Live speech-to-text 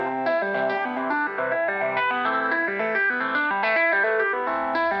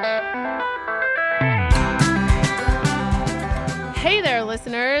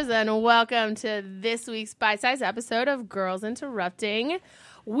listeners, and welcome to this week's bite-sized episode of Girls Interrupting.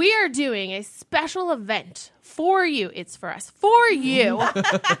 We are doing a special event for you. It's for us, for you,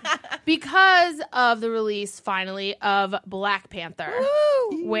 because of the release, finally, of Black Panther,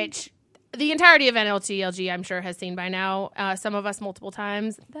 which the entirety of NLTLG, I'm sure, has seen by now. Some of us multiple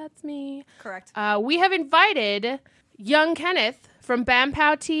times. That's me. Correct. We have invited young Kenneth from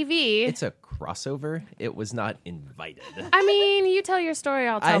BAMPOW TV. It's a crossover. It was not invited. I mean, you tell your story,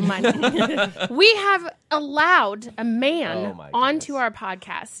 I'll tell mine. We have allowed a man onto our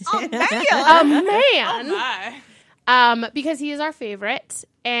podcast. A man? A man. Oh my. Because he is our favorite.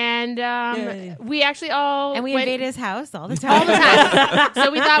 And we actually all And we went invade his house all the time. all the time.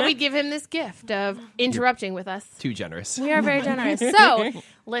 So we thought we'd give him this gift of interrupting with us. Too generous. We are very generous. So,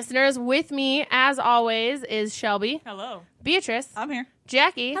 listeners, with me, as always, is Shelby. Hello. Beatrice. I'm here.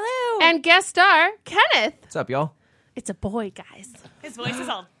 Jackie. Hello. And guest star, Kenneth. What's up, y'all? It's a boy, guys. His voice is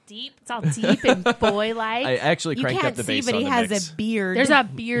all deep. It's all deep and boy-like. I actually You cranked can't up the see, bass but on he the has mix. a beard. There's a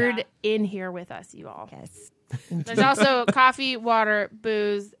beard in here with us, you all. Yes. There's also coffee, water,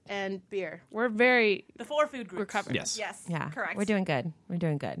 booze, and beer. We're very The 4 food groups. recovered. Yes. Yes. Yeah. Correct. We're doing good. We're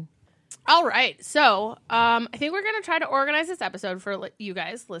doing good. All right. So, I think we're going to try to organize this episode for you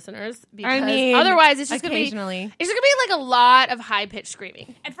guys, listeners, because otherwise it's just going to be occasionally. it's just going to be like a lot of high-pitched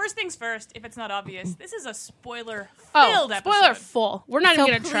screaming. And first things first, if it's not obvious, this is a spoiler-filled Oh, episode. spoiler full. We're not So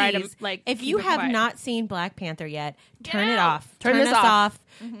even going to try to please, like. if keep you it have quiet. not seen Black Panther yet, turn it out. off. Turn this us off. off.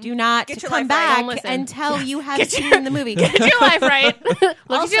 Do not Get your come life right. back Don't listen. until you have Get seen the movie. get your life right. Look at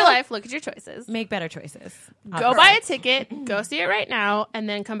Also- your life. Look at your choices. Make better choices. Go buy a ticket. Go see it right now, and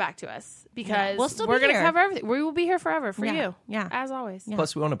then come back to us because We'll still we're be going to here. cover everything. We will be here forever for Yeah. you. Yeah. As always.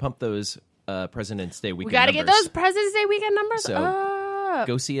 Plus, we want to pump those President's Day weekend We got to get numbers. those President's Day weekend numbers So, up.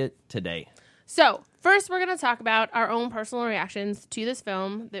 Go see it today. So, first, we're going to talk about our own personal reactions to this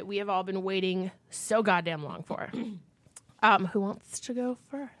film that we have all been waiting so goddamn long for. Who wants to go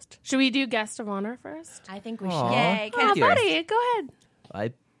first? Should we do guest of honor first? I think we Aw. should. Yay. Oh, you. buddy, go ahead.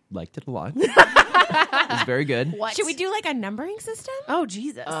 I liked it a lot. It was very good. What? Should we do like a numbering system? Oh,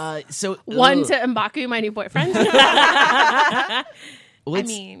 Jesus. So One to M'Baku, my new boyfriend. well, I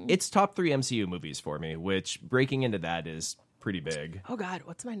mean- it's top 3 MCU movies for me, which breaking into that is pretty big. Oh, God,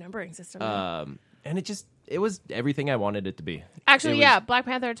 what's my numbering system? And it was everything I wanted it to be. Actually, It was yeah, Black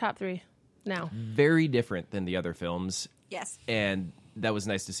Panther top 3 now. very different than the other films. Yes. And that was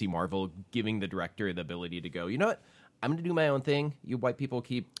nice to see Marvel giving the director the ability to go, you know what? I'm going to do my own thing. You white people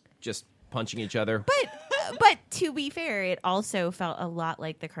keep just punching each other. But to be fair, it also felt a lot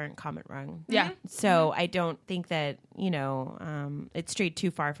like the current Comet Run. Yeah. So I don't think that, it strayed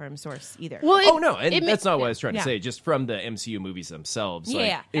too far from source either. Well, Oh, no. And that's not what I was trying Yeah. to say. Just from the MCU movies themselves. Yeah.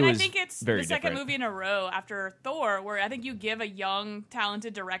 Like, it And was I think it's very the second different. movie in a row after Thor where I think you give a young,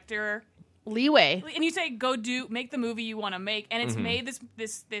 talented director leeway. and you say make the movie you want to make, and it's made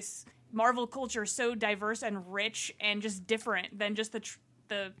this Marvel culture so diverse and rich and just different than just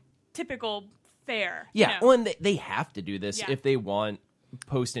the typical fare. Yeah. you know? Well, and they have to do this Yeah. if they want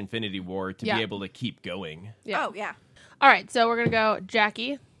post-Infinity War to Yeah. be able to keep going. Yeah. Oh yeah. All right, so we're going to go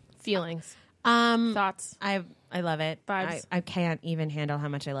Jackie, feelings, thoughts. I love it. Vibes. I can't even handle how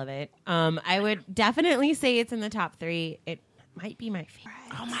much I love it. I would definitely say it's in the top 3. It might be my favorite.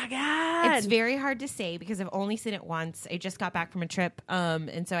 Oh, my God. It's very hard to say because I've only seen it once. I just got back from a trip,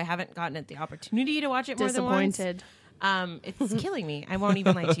 and so I haven't gotten the opportunity to watch it more than once. Disappointed. It's killing me. I won't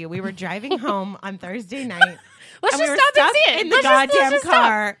even lie to you. We were driving home on Thursday night. Let's and we just were stop and stuck see it. in the Let's just goddamn stop.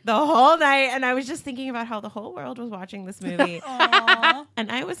 car the whole night, and I was just thinking about how the whole world was watching this movie,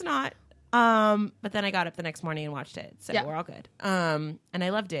 and I was not. But then I got up the next morning and watched it, so Yeah. we're all good. And I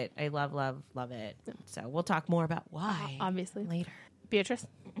loved it. I love it. So we'll talk more about why Obviously. later. Beatrice?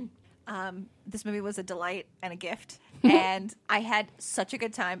 This movie was a delight and a gift, and I had such a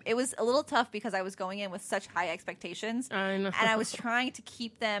good time. It was a little tough because I was going in with such high expectations, I know. and I was trying to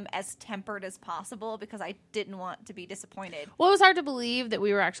keep them as tempered as possible because I didn't want to be disappointed. Well, it was hard to believe that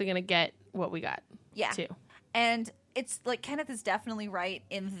we were actually going to get what we got, Yeah, too. and it's like Kenneth is definitely right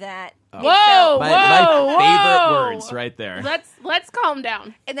in that. Whoa, My whoa, favorite whoa. words right there. Let's calm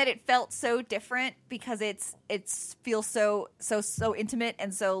down. And that it felt so different because it's feels so intimate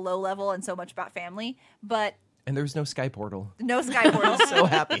and so low level and so much about family, but And there was no Sky Portal. no sky portals. So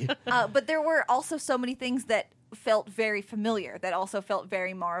happy. But there were also so many things that felt very familiar, that also felt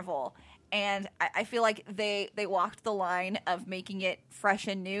very Marvel. And I feel like they walked the line of making it fresh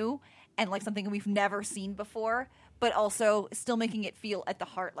and new and like something we've never seen before, but also still making it feel at the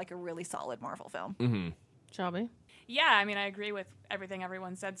heart like a really solid Marvel film. Mm-hmm. Shelby? Yeah, I mean, I agree with everything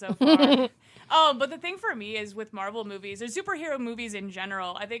everyone said so far. But the thing for me is with Marvel movies or superhero movies in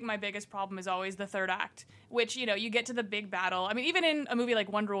general, I think my biggest problem is always the third act, which, you get to the big battle. I mean, even in a movie like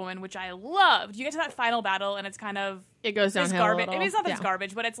Wonder Woman, which I loved, you get to that final battle and it's kind of... It goes this downhill a garbage. little. I mean, it's not that it's Yeah.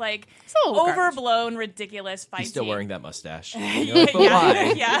 garbage, but it's like a little garbage. overblown, ridiculous fight He's still scene. wearing that mustache. yeah, But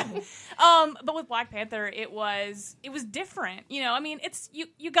why? yeah. But with Black Panther, it was different. I mean, it's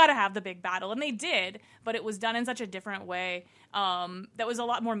you got to have the big battle, and they did, but it was done in such a different way that was a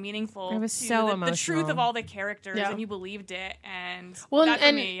lot more meaningful. It was to so the emotional. truth of all the characters, Yeah. and you believed it. And Well, that for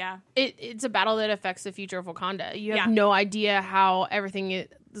and me, yeah. It's a battle that affects the future of Wakanda. You have Yeah. no idea how everything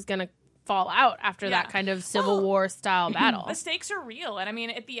is going to fall out after Yeah. that kind of Civil War style battle. The stakes are real, and I mean,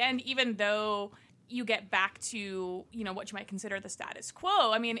 at the end, even though you get back to what you might consider the status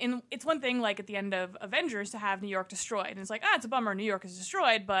quo. I mean, it's one thing like at the end of Avengers to have New York destroyed, and it's like it's a bummer New York is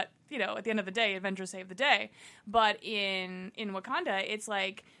destroyed, but at the end of the day, Avengers saved the day. But in Wakanda, it's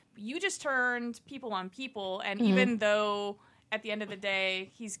like you just turned people on people, and even though at the end of the day,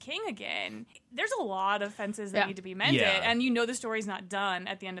 he's king again. There's a lot of fences that need to be mended, Yeah. and the story's not done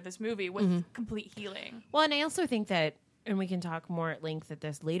at the end of this movie with complete healing. Well, and I also think that, and we can talk more at length at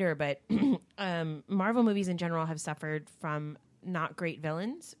this later, but Marvel movies in general have suffered from not great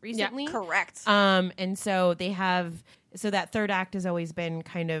villains recently. Correct. And so that third act has always been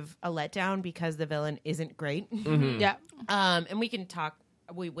kind of a letdown because the villain isn't great. Yeah. And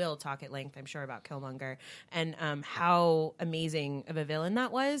we will talk at length, I'm sure, about Killmonger and how amazing of a villain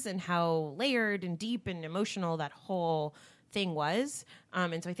that was and how layered and deep and emotional that whole thing was.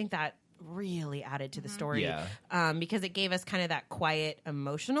 And so I think that really added to the story because it gave us kind of that quiet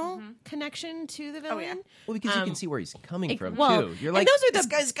emotional connection to the villain. Well, because you can see where he's coming from, well, too. You're and like, those are this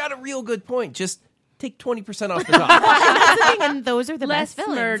guy's got a real good point. Just take 20% off the top. That's the thing, and those are the Less best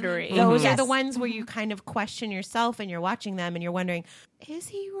villains. murdery. Those are Yes. the ones where you kind of question yourself and you're watching them and you're wondering, is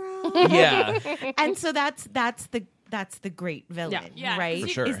he wrong? Yeah. And so that's the great villain, Yeah. right? For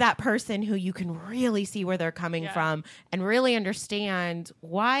sure. Is that person who you can really see where they're coming from and really understand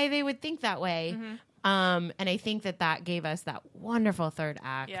why they would think that way. And I think that gave us that wonderful third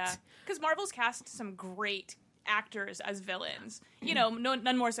act. Yeah, because Marvel's cast some great actors as villains.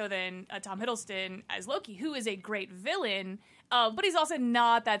 None more so than Tom Hiddleston as Loki, who is a great villain, but he's also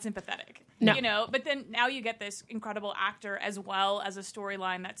not that sympathetic. No. But then now you get this incredible actor as well as a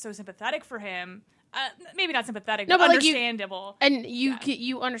storyline that's so sympathetic for him. Maybe not sympathetic, No, but but, like, you- understandable. And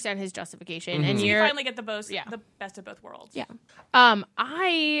you understand his justification, and So you you're finally get the best of both worlds. yeah.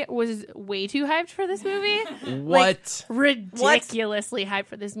 I was way too hyped for this movie. What? Ridiculously hyped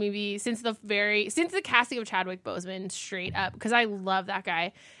for this movie since the casting of Chadwick Boseman, straight up, because I love that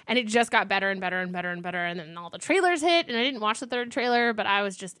guy, and it just got better and better and better and better, and then all the trailers hit, and I didn't watch the third trailer, but I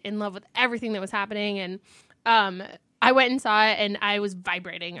was just in love with everything that was happening, and I went and saw it, and I was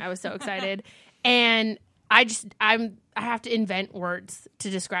vibrating. I was so excited. And I have to invent words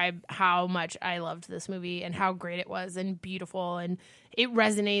to describe how much I loved this movie and how great it was and beautiful, and it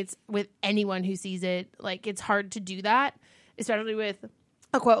resonates with anyone who sees it. Like, it's hard to do that, especially with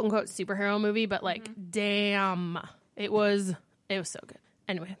a quote unquote superhero movie, but like, damn, it was so good.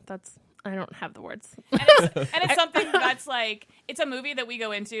 Anyway, I don't have the words. And it's something that's like, it's a movie that we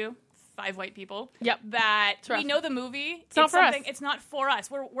go into, 5 white people. Yep. That rough. we know the movie. It's not for us. It's not for us.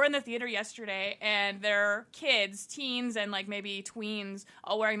 We're in the theater yesterday, and there are kids, teens, and like maybe tweens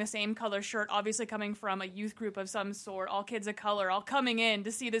all wearing the same color shirt, obviously coming from a youth group of some sort, all kids of color, all coming in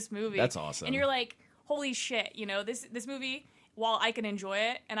to see this movie. That's awesome. And you're like, holy shit, this movie, while I can enjoy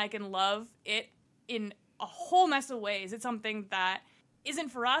it and I can love it in a whole mess of ways, it's something that isn't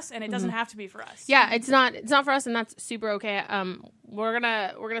for us, and it doesn't have to be for us. Yeah, it's not for us, and that's super okay. We're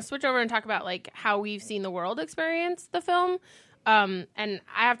gonna switch over and talk about like how we've seen the world experience the film. And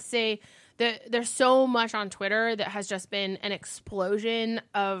I have to say that there's so much on Twitter that has just been an explosion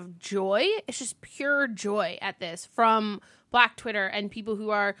of joy. It's just pure joy at this from Black Twitter and people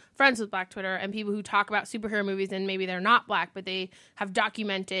who are friends with Black Twitter and people who talk about superhero movies and maybe they're not Black, but they have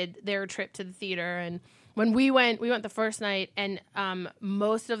documented their trip to the theater. And when we went the first night, and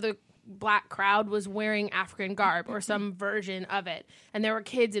most of the Black crowd was wearing African garb or some version of it. And there were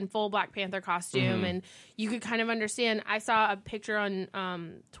kids in full Black Panther costume, and you could kind of understand. I saw a picture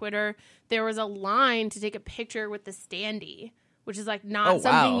on Twitter. There was a line to take a picture with the standee, which is like not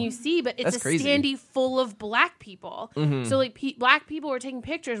something you see, but it's That's a crazy. standee full of Black people. So like Black people were taking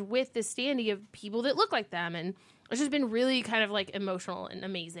pictures with the standee of people that look like them, and it's just been really kind of like emotional and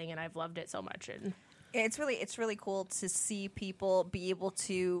amazing, and I've loved it so much. And It's really cool to see people be able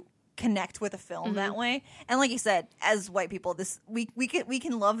to connect with a film that way. And like you said, as white people, this we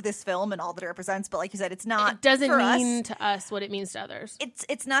can love this film and all that it represents, but like you said, it's not. It doesn't for mean us. to us what it means to others.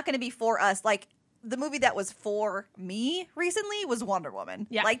 It's not going to be for us. Like the movie that was for me recently was Wonder Woman.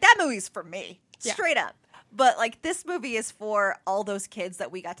 Yeah. Like that movie's for me, Yeah. straight up. But like this movie is for all those kids that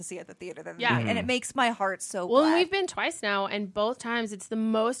we got to see at the theater. Yeah. And it makes my heart so Well, and glad. we've been twice now, and both times it's the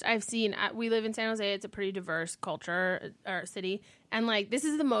most I've seen. We live in San Jose; it's a pretty diverse culture or city, and like this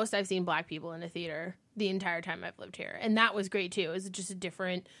is the most I've seen Black people in a theater the entire time I've lived here, and that was great too. It was just a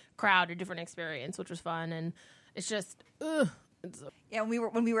different crowd, a different experience, which was fun, and it's just. Yeah,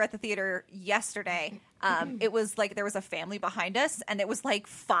 when we were at the theater yesterday, it was like there was a family behind us, and it was like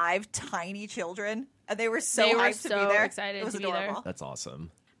 5 tiny children, and they were so They were hyped to so be there. excited It was to be there. adorable. That's awesome.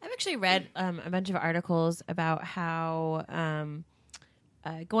 I've actually read a bunch of articles about how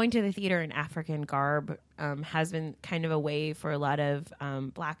going to the theater in African garb has been kind of a way for a lot of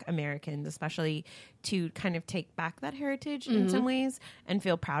Black Americans, especially, to kind of take back that heritage in some ways and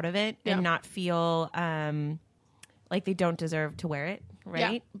feel proud of it Yeah. and not feel like they don't deserve to wear it,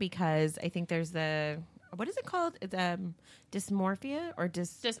 right? Yeah. Because I think there's what is it called? It's dysmorphia or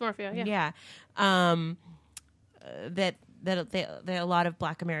Dysmorphia, yeah. That a lot of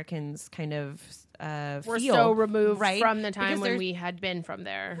Black Americans kind of we're feel, so removed right? from the time Because when there's- we had been from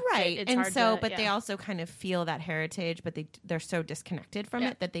there, right, It's and hard so, to, but yeah. they also kind of feel that heritage, but they're so disconnected from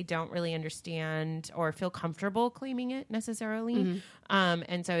Yeah. it that they don't really understand or feel comfortable claiming it necessarily. Mm-hmm.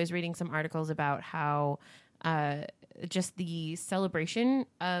 And so I was reading some articles about how just the celebration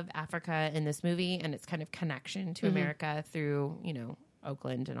of Africa in this movie and its kind of connection to America through,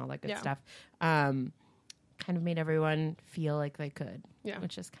 Oakland and all that good Yeah. stuff, kind of made everyone feel like they could, Yeah.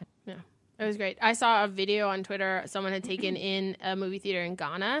 which is kind of, Yeah, it was great. I saw a video on Twitter. Someone had taken in a movie theater in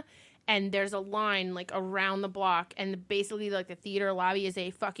Ghana, and there's a line like around the block, and basically like the theater lobby is a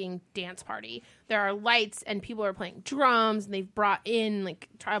fucking dance party. There are lights, and people are playing drums, and they've brought in like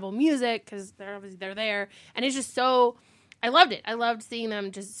tribal music because they're there, and it's just so. I loved it. I loved seeing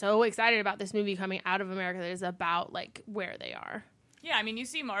them just so excited about this movie coming out of America that is about like where they are. Yeah, I mean, you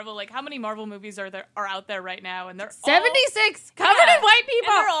see Marvel. Like, how many Marvel movies are out there right now? And they're 76 covered all, in white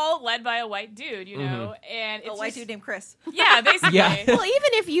people. And they're all led by a white dude, you know. And A it's white just- dude named Chris. Yeah, basically. Yeah. well, even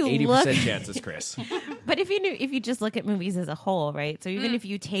if you 80% look, chances, Chris. but if you just look at movies as a whole, right? So even if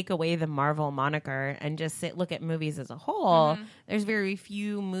you take away the Marvel moniker and just look at movies as a whole, there's very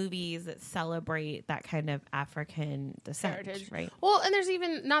few movies that celebrate that kind of African descent, Heritage. right? Well, and there's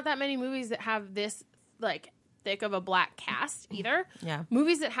even not that many movies that have this like thick of a Black cast either. Yeah.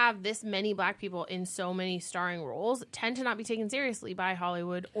 Movies that have this many Black people in so many starring roles tend to not be taken seriously by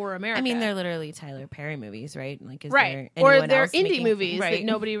Hollywood or America. I mean, they're literally Tyler Perry movies, right? Like, is right, there or anyone they're else indie making- movies that right?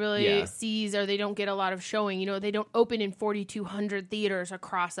 nobody really Yeah. sees, or they don't get a lot of showing. You know, they don't open in 4,200 theaters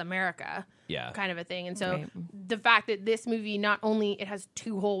across America. Yeah. Kind of a thing. And so Right. the fact that this movie not only it has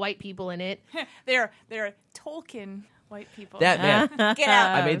 2 whole white people in it, They're Tolkien white people. That man. Get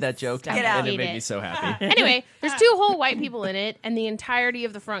out. I made that joke, Get out. and it Hate made it. me so happy. Anyway, there's 2 whole white people in it, and the entirety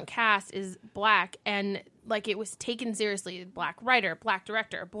of the front cast is Black, and like it was taken seriously. Black writer, Black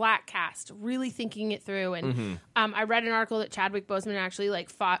director, Black cast, really thinking it through. And I read an article that Chadwick Boseman actually like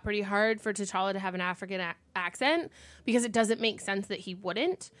fought pretty hard for T'Challa to have an African accent because it doesn't make sense that he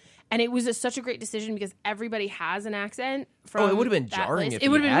wouldn't. And it was such a great decision because everybody has an accent. From it would've been that jarring place. if it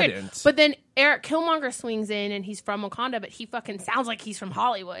would he have been weird. hadn't. But then Eric Killmonger swings in and he's from Wakanda, but he fucking sounds like he's from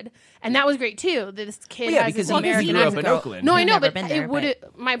Hollywood, and that was great too. This kid Well, yeah, has because this he American grew up accent. in Oakland. No, I He'd know, never but been there, it would.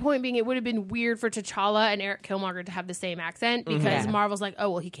 My point being, it would have been weird for T'Challa and Eric Killmonger to have the same accent because Yeah. Marvel's like, oh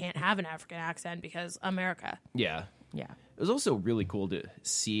well, he can't have an African accent because America. Yeah. Yeah. It was also really cool to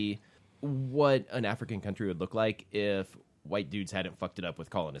see what an African country would look like if white dudes hadn't fucked it up with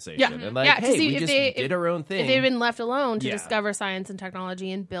colonization. Yeah, And like, yeah, to hey, see we if just they- did our own thing. If they'd been left alone to Yeah. discover science and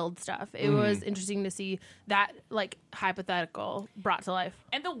technology and build stuff, it was interesting to see that like hypothetical brought to life.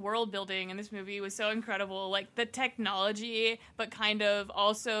 And the world building in this movie was so incredible. Like the technology, but kind of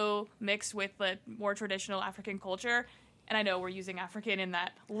also mixed with the more traditional African culture. And I know we're using African in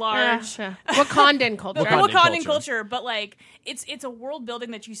that large Wakandan culture. Wakandan Wakandan culture. culture, but like it's a world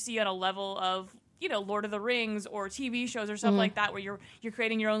building that you see on a level of, you know, Lord of the Rings or TV shows or stuff like that, where you're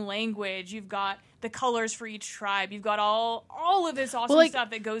creating your own language. You've got the colors for each tribe. You've got all of this awesome like, stuff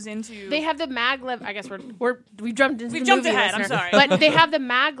that goes into. They have the maglev. I guess we've jumped into We've the jumped movie, ahead, I'm listener. sorry. But they have the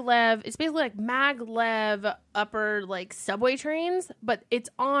maglev. It's basically like maglev upper like subway trains, but it's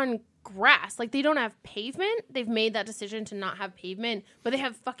on grass. Like they don't have pavement. They've made that decision to not have pavement, but they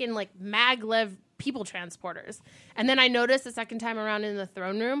have fucking like maglev people transporters. And then I noticed the second time around in the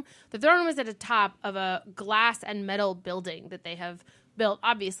throne room is at the top of a glass and metal building that they have built,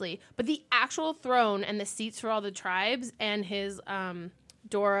 obviously, but the actual throne and the seats for all the tribes and his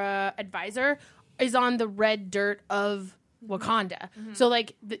Dora advisor is on the red dirt of Wakanda. So,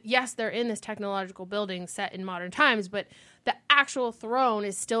 like, yes, they're in this technological building set in modern times, but the actual throne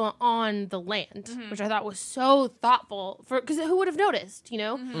is still on the land, which I thought was so thoughtful because who would have noticed, you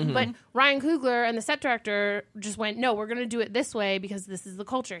know? But Ryan Coogler and the set director just went, no, we're going to do it this way because this is the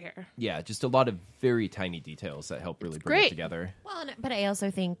culture here. Yeah, just a lot of very tiny details that help really bring great. it together. Well, but I also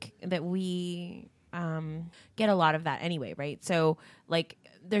think that we get a lot of that anyway, right? So, like,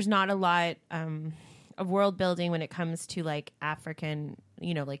 there's not a lot of world building when it comes to like African,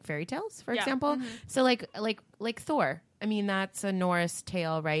 you know, like fairy tales, for example. So, like Thor. I mean, that's a Norse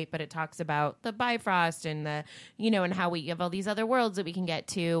tale, right? But it talks about the Bifrost and the, you know, and how we have all these other worlds that we can get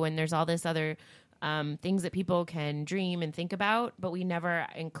to, and there's all this other things that people can dream and think about, but we never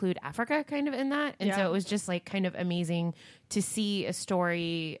include Africa kind of in that. And so it was just like kind of amazing to see a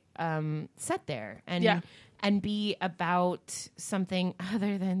story set there and be about something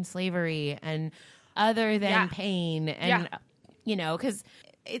other than slavery and other than pain and you know, because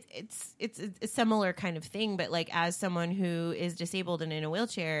it's a similar kind of thing, but like as someone who is disabled and in a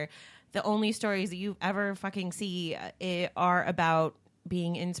wheelchair, the only stories that you ever fucking see are about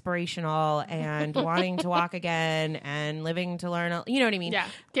being inspirational and wanting to walk again and living to learn. You know what I mean? Yeah,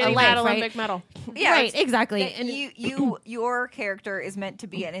 getting life, that right? Olympic medal. Yeah, right, exactly. And your character is meant to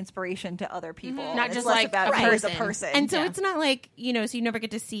be an inspiration to other people, Not It's just less like about a you as a person. person. And so it's not like, you know, so you never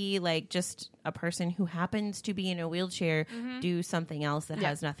get to see like just a person who happens to be in a wheelchair do something else that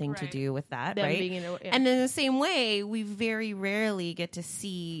has nothing to Right. do with that, Them right? being in a- And in the same way, we very rarely get to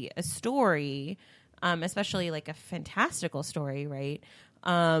see a story, especially like a fantastical story, right?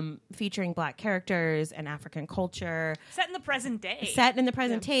 Featuring Black characters and African culture Set in the present day. set in the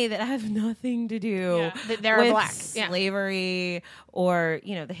present day that have nothing to do Yeah. That they're with Black. Yeah. slavery or,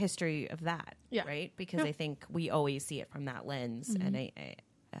 you know, the history of that, Yeah. right? Because I think we always see it from that lens, and I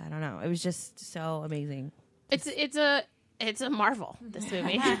don't know. It was just so amazing. It's a marvel, this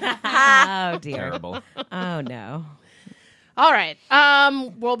movie. Oh dear. Terrible. Oh no. All right.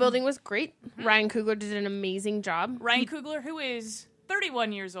 World building was great. Ryan Coogler did an amazing job. Ryan Coogler, who is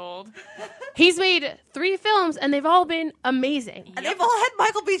 31 years old. He's made 3 films, and they've all been amazing. And they've all had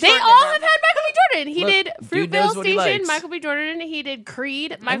Michael B. They Jordan all in have them. had Michael B. Jordan. He Look, did dude knows Fruitvale what he Station, likes. Michael B. Jordan. He did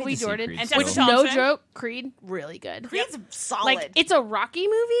Creed, Michael B. need to see Jordan. Creed And still. Which, Tessa no Thompson. joke, Creed, really good. Creed's solid. Like, it's a Rocky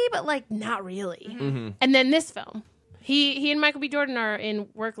movie, but, like, not really. And then this film. He and Michael B. Jordan are in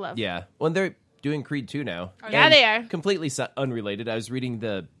Work Love. Yeah. Well, they're doing Creed 2 now. Yeah, And they are. Completely unrelated. I was reading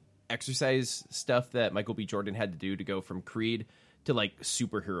the exercise stuff that Michael B. Jordan had to do to go from Creed to, like,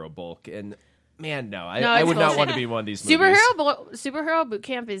 superhero bulk. And, man, no. I it's would not bullshit. want to be in one of these movies. Superhero boot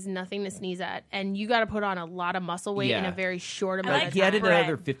camp is nothing to sneeze at, and you got to put on a lot of muscle weight in Yeah. a very short amount Like, of he time. added bread.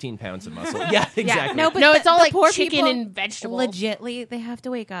 another 15 pounds of muscle. Yeah, exactly. No, but No, it's all the like poor chicken people and vegetables. Legitly, they have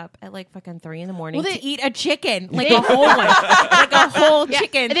to wake up at like fucking 3 a.m. Well, they- to eat a chicken, like They- a whole one, like a whole Yeah,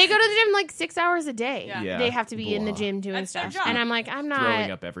 chicken. and they go to the gym like 6 hours a day. Yeah. Yeah. They have to be in the Blah. gym doing That's their stuff, job. and I'm like, I'm not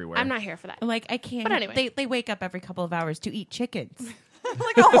Throwing up everywhere. I'm not here for that. Like I can't. But anyway. they wake up every couple of hours to eat chickens,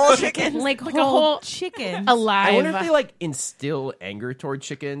 like a whole chicken. like a whole whole- chickens. Alive. I wonder if they, like, instill anger toward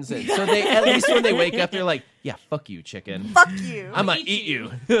chickens. And so they, at least when they wake up, they're like, yeah, fuck you, chicken. Fuck you. I'm going to eat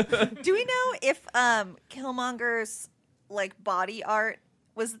you. Do we know if Killmonger's like body art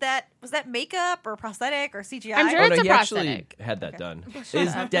was that makeup or prosthetic or CGI? I'm sure Oh, it's no, a he prosthetic. actually had that done.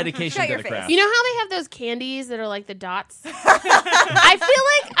 His dedication Shut to your the face. craft. You know how they have those candies that are like the dots? I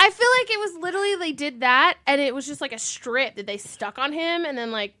feel like it was literally they did that, and it was just like a strip that they stuck on him, and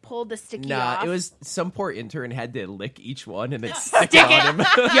then like pulled the sticky off. Nah, it was some poor intern had to lick each one and then stick it on him. Yo,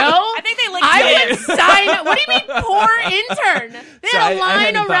 I think they licked I it. would sign up. What do you mean, poor intern? They So had a I line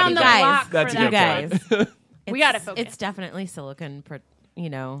hadn't thought around of the that. block for That's a that. good guys. We gotta focus. It's definitely silicone. You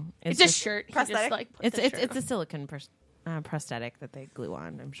know, It's a just- shirt. He Prosthetic? just, like, put It's the it's shirt it's a silicone prosthetic that they glue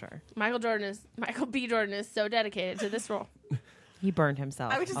on. I'm sure Michael B. Jordan is so dedicated to this role. he burned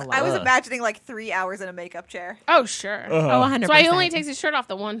himself. I was a lot. I was imagining like 3 hours in a makeup chair. Oh, sure. Oh, 100%. That's why he only takes his shirt off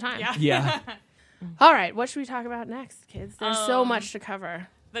the one time. Yeah. Yeah. All right, what should we talk about next, kids? There's so much to cover.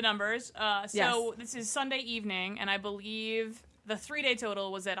 The numbers. So Yes. this is Sunday evening, and I believe the 3-day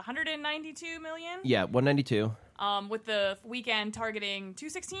total was at 192 million. Yeah, 192. With the weekend targeting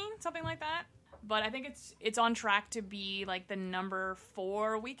 216, something like that. But I think it's on track to be like the number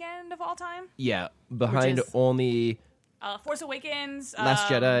 4 weekend of all time. Yeah, behind Which is- only Force Awakens, Last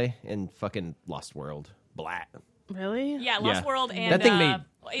Jedi and fucking Lost World. Blah. Really? yeah, Lost Yeah. World, and That thing made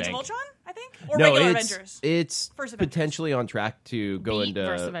Age of bank. Ultron, I think, or No, regular it's Avengers. it's First Avengers. potentially on track to go Beat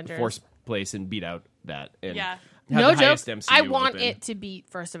First into Avengers. Force Place and beat out that. And Yeah. no the joke. highest MCU I want open. it to beat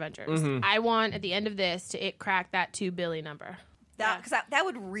First Avengers. I want at the end of this to it crack that 2 billion number. Because that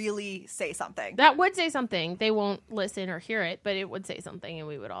would really say something. That would say something. They won't listen or hear it, but it would say something, and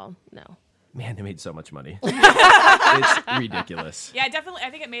we would all know. Man, they made so much money. It's ridiculous. Yeah, definitely. I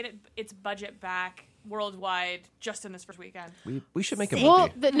think it made its budget back worldwide just in this first weekend. We should make a movie. Well,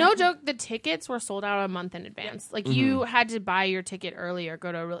 no joke, the tickets were sold out a month in advance. Like you had to buy your ticket early or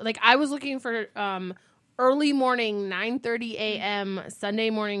go to like I was looking for early morning 9:30 a.m.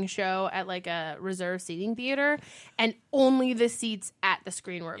 Sunday morning show at like a reserved seating theater, and only the seats at the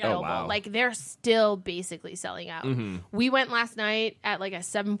screen were available. wow. Like they're still basically selling out. We went last night at like a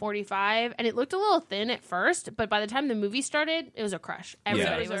 7:45, and it looked a little thin at first, but by the time the movie started, it was a crush.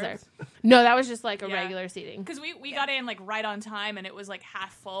 Everybody was there. No, that was just like a regular seating. Because we got in like right on time, and it was like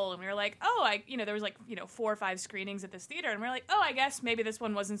half full, and we were like, there was like 4 or 5 screenings at this theater, and we were like, I guess maybe this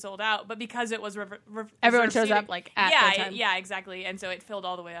one wasn't sold out, but because it was Everyone reserved shows seating- up like at the time. yeah, exactly, and so it filled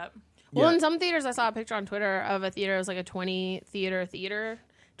all the way up. Well, Yeah. in some theaters, I saw a picture on Twitter of a theater. It was like a 20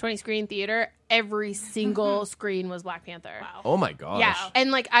 screen theater. Every single screen was Black Panther. Wow. Oh my gosh. Yeah,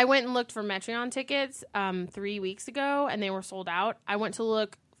 and like I went and looked for Metreon tickets 3 weeks ago, and they were sold out. I went to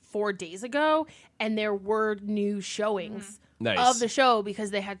look 4 days ago, and there were new showings Nice. of the show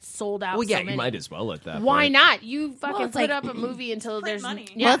because they had sold out. Well, yeah, so you many. might as well at that Why point. not? You fucking it's put like- up a movie until print there's money.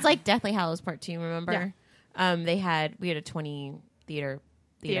 Yeah. Well, it's like Deathly Hallows Part 2, remember? We had a 20 theater.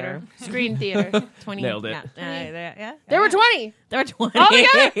 screen theater. 20. Nailed it. Yeah. There were 20. There were 20.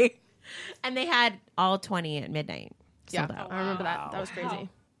 Altogether? And they had all 20 at midnight. Yeah, Sold out. I remember that. That was crazy.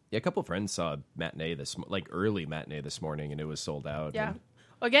 Yeah, a couple friends saw matinee early matinee this morning, and it was sold out. Yeah. and-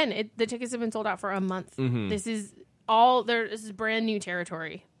 Again, the tickets have been sold out for a month. Mm-hmm. This is brand new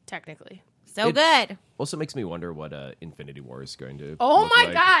territory, technically. So It- good. Also makes me wonder what Infinity War is going to Oh look my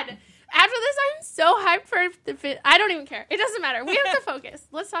like. god! After this, I'm so hyped for I don't even care. It doesn't matter. We have to focus.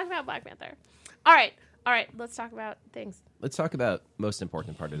 Let's talk about Black Panther. All right. Let's talk about things. Let's talk about most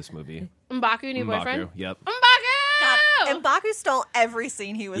important part of this movie. M'Baku, new boyfriend. M'Baku, yep. M'Baku! And M'Baku stole every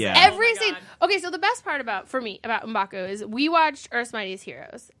scene he was Yeah. in. Every Oh my scene. God. Okay, so the best part about M'Baku is we watched Earth's Mightiest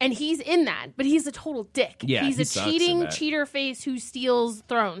Heroes, and he's in that, but he's a total dick. Yeah, he's he a sucks in cheating that. cheater face who steals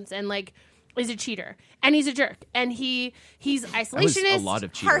thrones and like is a cheater, and he's a jerk, and he's That was isolationist. a lot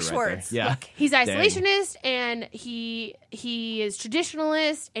of cheater Harsh right there. words. Yeah. He's Dang. isolationist, and he is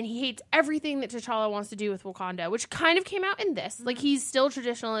traditionalist, and he hates everything that T'Challa wants to do with Wakanda, which kind of came out in this. Like, he's still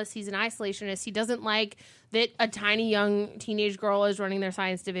traditionalist. He's an isolationist. He doesn't like that a tiny young teenage girl is running their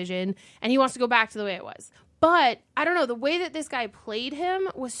science division, and he wants to go back to the way it was. But I don't know, the way that this guy played him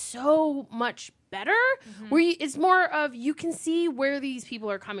was so much better. Where it's more of you can see where these people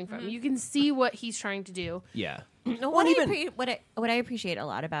are coming from. You can see what he's trying to do. Yeah. What I appreciate a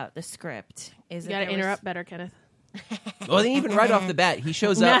lot about the script is You that got to there was- interrupt better, Kenneth. Well, even right off the bat, he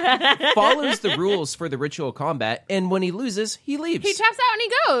shows up, follows the rules for the ritual combat, and when he loses, he leaves. He taps out and he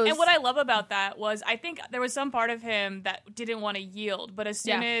goes. And what I love about that was I think there was some part of him that didn't want to yield, but as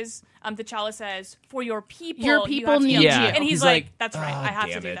soon Yeah. as T'Challa says, "For your people, Your you people have to need yield," Yeah. and he's He's like, like, "That's right, "Ah, I have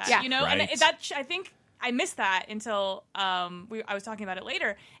to damn do it." that." Yeah. You know, Right. and that I think I missed that until I was talking about it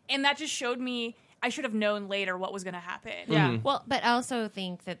later, and that just showed me I should have known later what was going to happen. Yeah. Well, but I also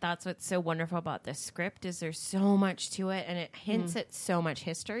think that that's what's so wonderful about this script is there's so much to it, and it hints at so much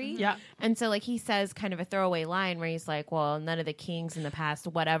history. Yeah. And so, like, he says kind of a throwaway line where he's like, well, none of the kings in the past,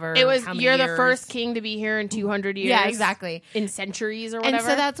 whatever. It was how many you're the years." first king to be here in 200 years. Yeah, exactly. In centuries or And whatever.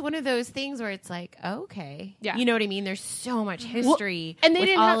 so that's one of those things where it's like, okay. Yeah. You know what I mean? There's so much history and they with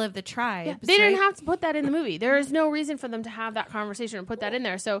didn't all have- of the tribes. Yeah, they didn't right? have to put that in the movie. There is no reason for them to have that conversation and put that in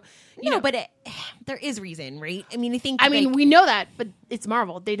there. So, you No, know, but there is reason, right? I mean, I think. I mean, like- we know that, but it's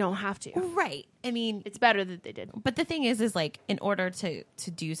Marvel. They don't have to. right. I mean, It's better that they did. but the thing is like in order to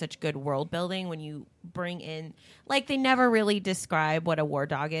do such good world building, when you bring in like they never really describe what a war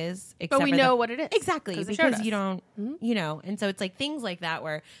dog is, except But we for know the- what it is. exactly 'Cause they showed because you us. don't, you know, and so it's like things like that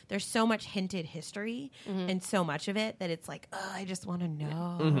where there's so much hinted history and so much of it that it's like, oh, I just want to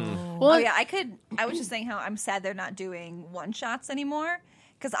know. Well, Oh yeah, I was just saying how I'm sad they're not doing one shots anymore.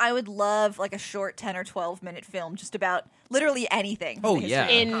 Because I would love like a short 10 or 12 minute film just about literally anything. from Oh, the history yeah. of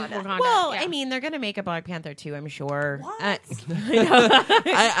in Wakanda. Wakanda. Well, yeah. I mean, they're gonna make a Black Panther too, I'm sure. What?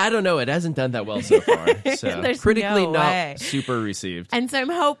 I don't know. It hasn't done that well so far. So There's critically no not way. super received. And so I'm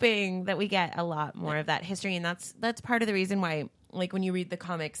hoping that we get a lot more of that history, and that's part of the reason why, like, when you read the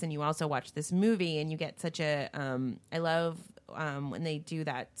comics and you also watch this movie, and you get such a I love when they do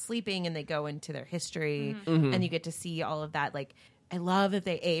that sleeping and they go into their history, and you get to see all of that. Like, I love that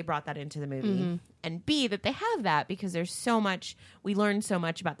they A, brought that into the movie, and B, that they have that because there's so much, we learn so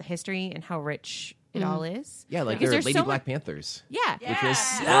much about the history and how rich it all is. Yeah, like Because they're there's Lady so Black Panthers. Yeah. Which was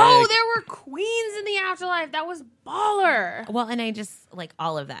Oh, sick. there were queens in the afterlife. That was baller. Well, and I just like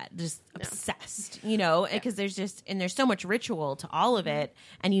all of that, just obsessed, because there's so much ritual to all of it,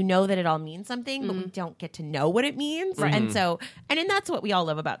 and you know that it all means something, but we don't get to know what it means. And so, and then that's what we all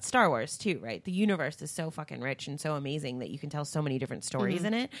love about Star Wars too, right? The universe is so fucking rich and so amazing that you can tell so many different stories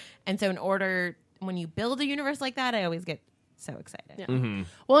in it. And so when you build a universe like that, I always get so excited. Yeah.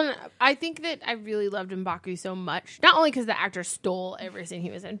 Well, and I think that I really loved M'Baku so much, not only because the actor stole every scene he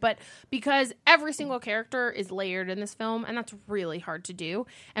was in, but because every single character is layered in this film, and that's really hard to do.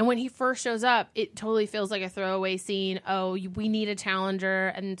 And when he first shows up, it totally feels like a throwaway scene. Oh, we need a challenger,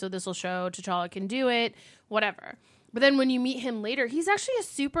 and so this will show T'Challa can do it, whatever. But then when you meet him later, he's actually a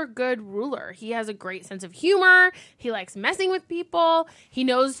super good ruler. He has a great sense of humor. He likes messing with people. He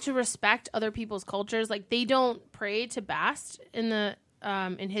knows to respect other people's cultures. Like, they don't pray to Bast in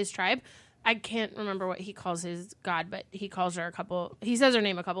his tribe. I can't remember what he calls his god, but he says her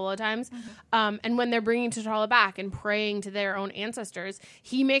name a couple of times. And when they're bringing T'Challa back and praying to their own ancestors,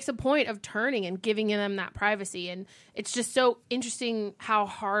 he makes a point of turning and giving them that privacy. And it's just so interesting how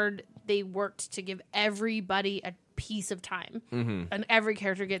hard they worked to give everybody a piece of time, and every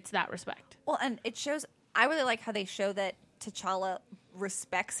character gets that respect. Well, and it shows. I really like how they show that T'Challa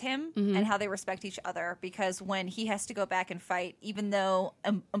respects him and how they respect each other, because when he has to go back and fight, even though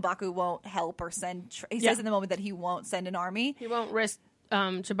M'Baku won't help or send, he says in the moment that he won't send an army. He won't risk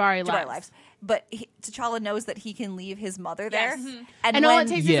Jabari lives. But T'Challa knows that he can leave his mother there. Yes. And all it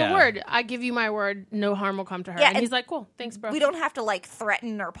takes is a word. I give you my word, no harm will come to her. Yeah, and and he's like, cool, thanks, bro. we don't have to like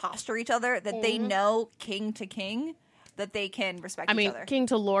threaten or posture each other, that they know king to king that they can respect I each mean, other. king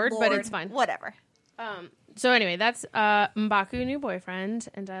to lord, but it's fine. Whatever. So anyway, that's M'Baku, new boyfriend,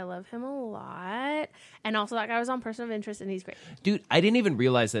 and I love him a lot. And also that guy was on Person of Interest, and he's great. Dude, I didn't even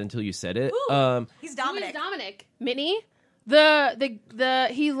realize that until you said it. He's Dominic. Who is Dominic? Minnie?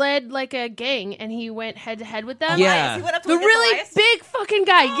 He led like a gang, and he went head to head with them. Yeah. He went up to The against really Elias. big fucking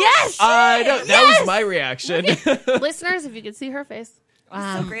guy. Yes! I know. That was my reaction. Listeners, if you could see her face. He's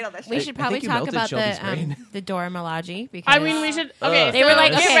so great on this show. We should probably think you talk melted about Shelby's brain. the Dora Milaje, because I mean, we should. Okay, They so were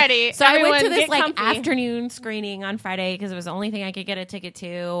like, get okay, ready. So I went to Everyone, this get like comfy. afternoon screening on Friday because it was the only thing I could get a ticket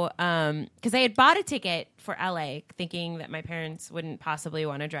to. Because I had bought a ticket for LA, thinking that my parents wouldn't possibly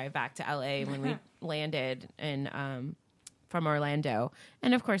want to drive back to LA when we landed from Orlando,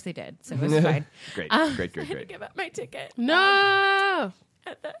 and of course they did. So it was fine. Great. Give up my ticket. No.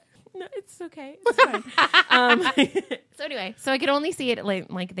 No, it's okay. It's fine. So anyway, so I could only see it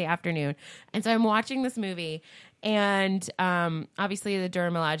like the afternoon, and so I'm watching this movie, and obviously the Dora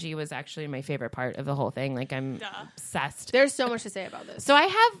Milaje was actually my favorite part of the whole thing. Like, I'm obsessed. There's so much to say about this. So I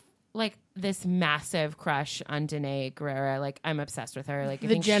have like this massive crush on Danae Guerrera. Like, I'm obsessed with her. Like,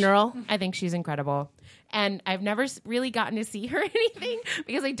 The general. I think she's incredible. And I've never really gotten to see her anything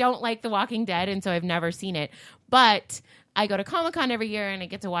because I don't like The Walking Dead, and so I've never seen it. But I go to Comic-Con every year, and I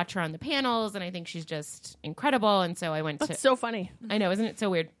get to watch her on the panels, and I think she's just incredible. And so I went That's so funny. I know, isn't it so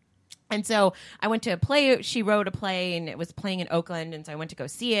weird? And so I went to a play. She wrote a play, and it was playing in Oakland, and so I went to go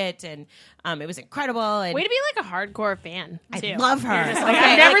see it, and it was incredible. And Way to be like a hardcore fan, too. I love her. Just like,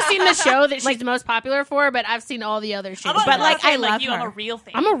 I've never seen the show that she's most popular for, but I've seen all the other shit. But, like, I love you. her. I'm a real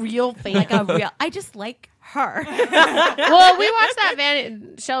fan. I'm a real fan. like a real. I just like her. Well, we watched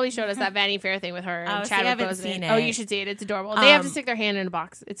that Shelby showed us that Vanity Fair thing with her. Oh, And see, I Chadwick haven't Boseman. seen Oh, it. you should see it. It's adorable. They have to stick their hand in a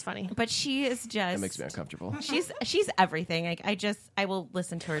box. It's funny. But she is just. That makes me uncomfortable. She's everything. Like, I will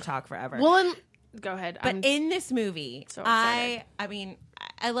listen to her talk forever. Well, go ahead. But in this movie, so excited. I mean,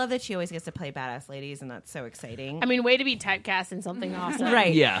 I love that she always gets to play badass ladies, and that's so exciting. I mean, way to be typecast in something awesome.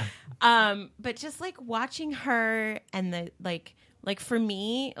 Right. Yeah. But just like watching her and the like for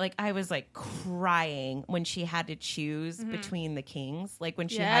me, like I was like crying when she had to choose between the kings, like when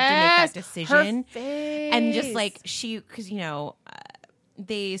she had to make that decision, Her face. and just like because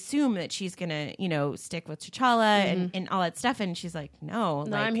they assume that she's gonna stick with T'Challa and all that stuff, and she's like, no, No,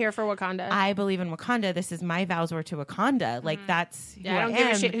 like, I'm here for Wakanda. I believe in Wakanda. This is my vows were to Wakanda. Like that's who I don't I give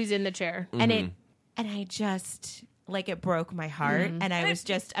am. a shit who's in the chair. And I just like it broke my heart, and I was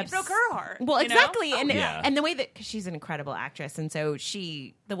just it broke her heart. Well, you know? exactly, and yeah. and the way that cause she's an incredible actress, and so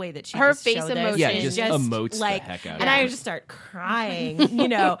the way that she Her just face showed us emotion. Yeah, It's just emotes the heck out of and it. I just start crying,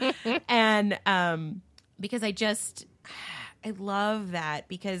 and because I love that,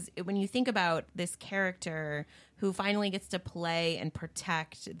 because when you think about this character who finally gets to play and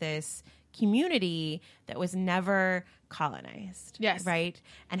protect this community that was never colonized. Yes. Right?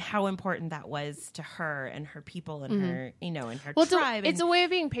 And how important that was to her and her people and her, and her Well, tribe. it's a way of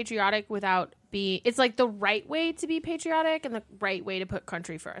being patriotic without being. It's like the right way to be patriotic and the right way to put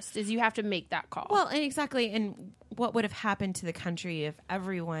country first is you have to make that call. Well, and exactly. And what would have happened to the country if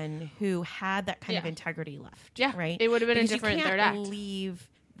everyone who had that kind of integrity left? Yeah. Right? It would have been a Because different you can't third act. leave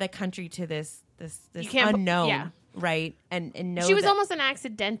the country to this You can't unknown. yeah. Right? And know She was that- almost an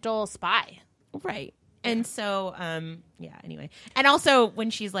accidental spy. right. And so, anyway. And also when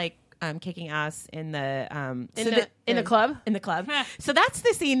she's like kicking ass in the In the club? in the club. So that's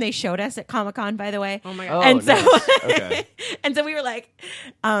the scene they showed us at Comic-Con, by the way. Oh my Oh, god! And so, nice. Okay. and so we were like,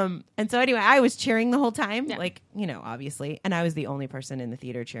 and so anyway, I was cheering the whole time, Yeah. like, obviously, and I was the only person in the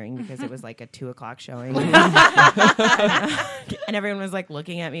theater cheering because it was like a 2:00 showing, and everyone was like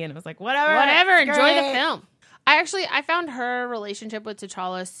looking at me, and I was like, whatever, it's Enjoy great. the film. I found her relationship with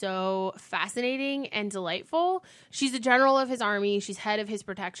T'Challa so fascinating and delightful. She's a general of his army. She's head of his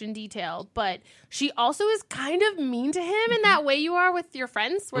protection detail, but she also is kind of mean to him in that way you are with your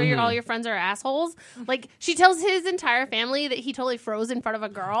friends, where all your friends are assholes. Like, she tells his entire family that he totally froze in front of a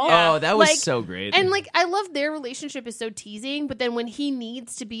girl. Oh, that was Like, so great. And like, I love their relationship is so teasing, but then when he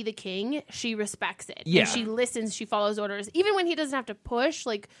needs to be the king, she respects it. Yeah. And she listens, she follows orders. Even when he doesn't have to push,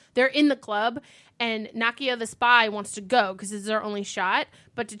 like, they're in the club and Nakia the spy wants to go because it's their only shot.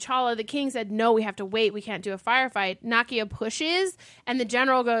 But T'Challa, the king, said, no, we have to wait. We can't do a firefight. Nakia pushes and the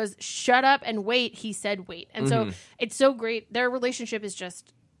general goes, shut up and wait. He said wait. And so it's so great. Their relationship is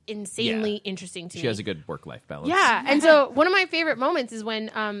just insanely interesting to me. she has a good work-life balance. Yeah, and so one of my favorite moments is when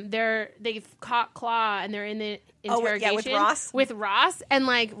they've caught Claw and they're in the interrogation with Ross? with Ross, and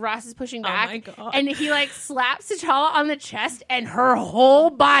like Ross is pushing back, my God. and he like slaps T'Challa on the chest, and her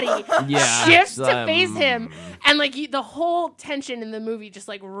whole body Yeah. shifts to It's, face him, and like the whole tension in the movie just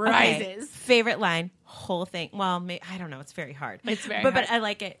like Okay. rises. Favorite line, whole thing. Well, I don't know. It's very hard. It's very but hard. I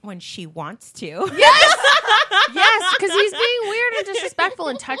like it when she wants to. Yes, because he's being weird and disrespectful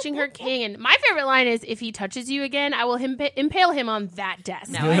and touching her king. And my favorite line is, "If he touches you again, I will impale him on that desk."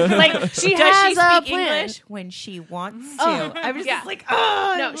 No, I- like she Does has she a speak plan. English when she wants to? Oh, I was yeah. just like,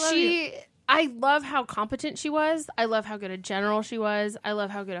 oh, No, I love you. I love how competent she was. I love how good a general she was. I love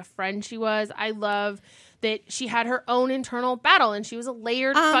how good a friend she was. I love that she had her own internal battle and she was a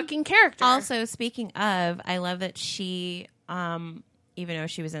layered fucking character. Also, speaking of, I love that she, even though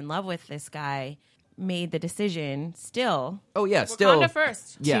she was in love with this guy, made the decision still Oh yeah, still. Wakanda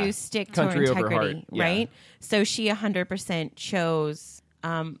first. Yeah. to stick Country to her over integrity, heart. Yeah. right? So she 100% chose.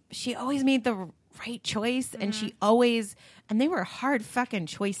 She always made the right choice, and she always. And they were hard fucking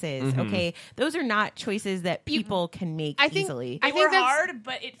choices. Okay, those are not choices that people can make I think- easily. I They think were that's- hard,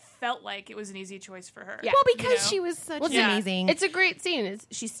 but it felt like it was an easy choice for her. Yeah. well, because you know? she was such an Yeah. amazing. It's a great scene.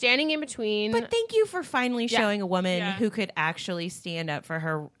 She's standing in between. But thank you for finally Yeah. showing a woman Yeah. who could actually stand up for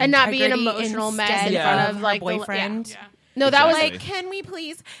her And not be an integrity emotional mess instead in front of, her like, the- boyfriend. Yeah. no, that was Exactly. Like, can we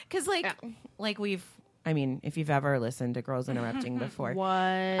please? Because like we've. I mean, if you've ever listened to Girls Interrupting before, what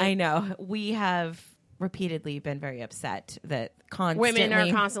I know we have repeatedly been very upset that constantly women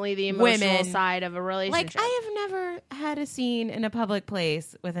are constantly the emotional women- side of a relationship. Like, I have never had a scene in a public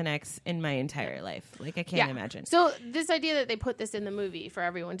place with an ex in my entire life. Like, I can't imagine. So this idea that they put this in the movie for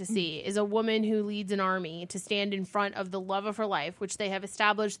everyone to see is a woman who leads an army to stand in front of the love of her life, which they have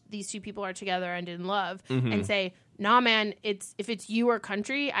established these two people are together and in love, and say, "Nah, man, if it's you or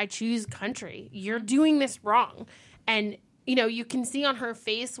country, I choose country. You're doing this wrong." And you can see on her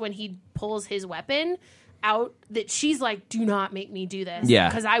face when he pulls his weapon out that she's like, "Do not make me do this, Yeah.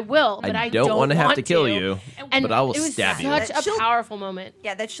 because I will, but I don't want to have want to kill you, And but I will it was stab you. such a She'll- powerful moment.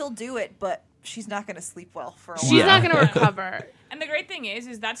 Yeah, that she'll do it, but she's not going to sleep well for a while. She's Yeah. not going to recover. And the great thing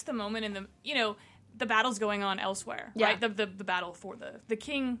is that's the moment in the battle's going on elsewhere, Yeah. right? The battle for the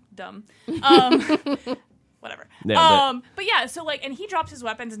kingdom. Whatever. Nailed it. But yeah, so like, and he drops his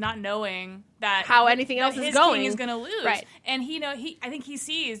weapons not knowing that How anything that else is his going. king is going to lose, Right. And I think he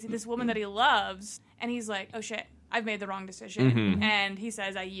sees this woman that he loves, and he's like, oh shit, I've made the wrong decision, and he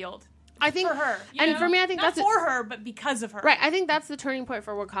says, I yield. I think For her, and for me, I think not that's for her, but because of her. right. I think that's the turning point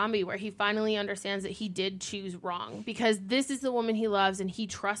for Wakambi, where he finally understands that he did choose wrong, because this is the woman he loves and he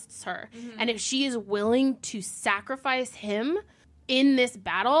trusts her. And if she is willing to sacrifice him in this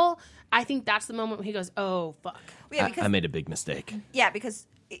battle, I think that's the moment when he goes, "Oh fuck." Yeah, I because made a big mistake. because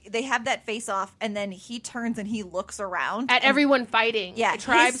they have that face off, and then he turns and he looks around At and- everyone fighting, Yeah,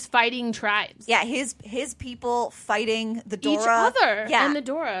 tribes his- fighting tribes, Yeah, his people fighting the Dora, each other, Yeah, and the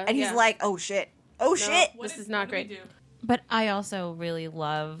Dora, and he's yeah. like, "Oh shit, oh shit." What This is not what do we great. do? But I also really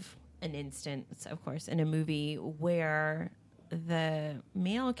love an instance, of course, in a movie where the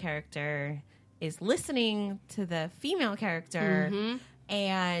male character is listening to the female character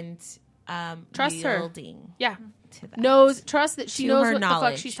and Trusts her. yielding Yeah. to that. Trust that she To knows her what the fuck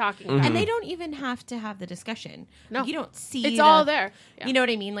knowledge. she's talking about. And they don't even have to have the discussion. No. You don't see It's all there. Yeah. You know what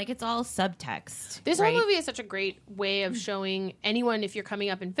I mean? Like, it's all subtext. This right? whole movie is such a great way of showing anyone, if you're coming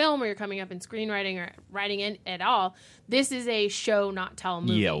up in film or you're coming up in screenwriting or writing in, at all, this is a show, not tell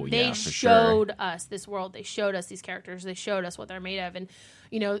movie. Yeah, oh, They yeah, for showed us this world. They showed us these characters. They showed us what they're made of. And,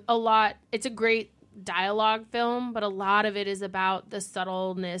 it's a great dialogue film, but a lot of it is about the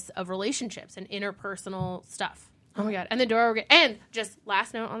subtleness of relationships and interpersonal stuff. Oh my God. And the Dora, and just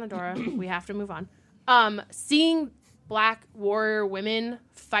last note on the Dora, we have to move on. Seeing Black warrior women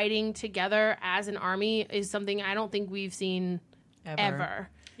fighting together as an army is something I don't think we've seen ever.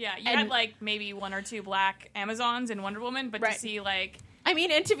 Yeah, you And- had like maybe one or two black Amazons in Wonder Woman, but Right. to see like I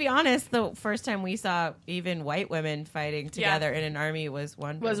mean, and to be honest, the first time we saw even white women fighting together in an army was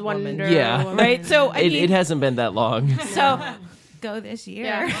Wonder Woman. Yeah. Woman. Right? So, It hasn't been that long. so go this year.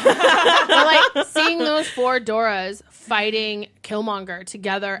 Yeah. But like seeing those four Doras fighting Killmonger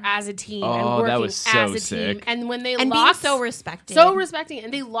together as a team and Oh, working that was so as a team, sick. and when they And being locked, so respecting.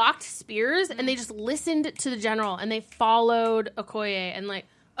 and they locked spears and they just listened to the general and they followed Okoye and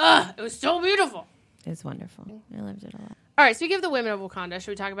it was so beautiful. It's wonderful. I loved it a lot. All right, speaking of the women of Wakanda,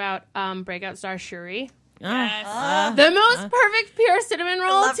 should we talk about breakout star Shuri? yes. The most perfect pure cinnamon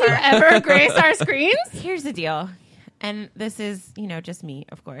roll love to her. ever grace our screens. Here's the deal. And this is, just me,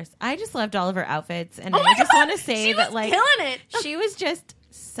 of course. I just loved all of her outfits. And Oh my I just God, want to say she that, was killing it. she was just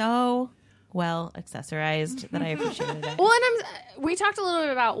so well accessorized that I appreciated it. Well, and we talked a little bit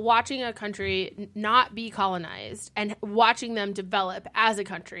about watching a country not be colonized and watching them develop as a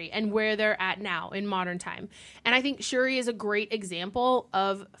country and where they're at now in modern time. And I think Shuri is a great example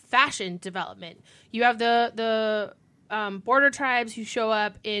of fashion development. You have the border tribes who show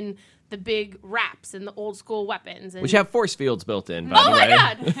up in the big wraps and the old school weapons, and Which have force fields built in, by oh the my way.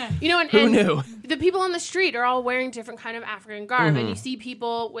 God! Who and knew? the people on the street are all wearing different kind of African garb, and you see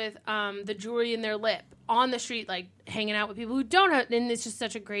people with the jewelry in their lip on the street, like hanging out with people who don't have. And it's just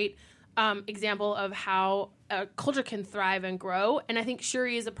such a great example of how a culture can thrive and grow. And I think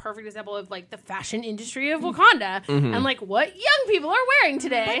Shuri is a perfect example of like the fashion industry of Wakanda and like what young people are wearing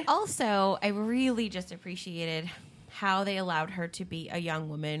today. But also, I really just appreciated how they allowed her to be a young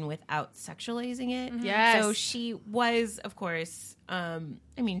woman without sexualizing it. Yes. So she was, of course,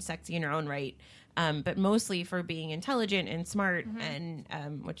 sexy in her own right, but mostly for being intelligent and smart, and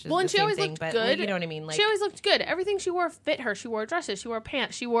which is Well, the and she same always thing, looked but good. like, you know what I mean? Like, she always looked good. Everything she wore fit her. She wore dresses. She wore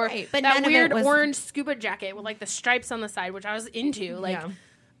pants. She wore Right, but that none of it weird was- orange scuba jacket with like the stripes on the side, which I was into. Like,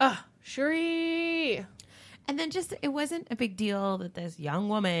 Shuri. and then just it wasn't a big deal that this young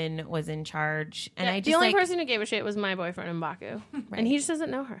woman was in charge, and I just the only like, person who gave a shit was my boyfriend M'Baku, and he just doesn't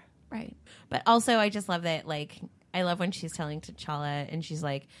know her. right. But also, I just love that, like, I love when she's telling T'Challa, and she's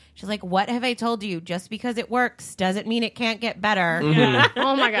like, "What have I told you? Just because it works doesn't mean it can't get better."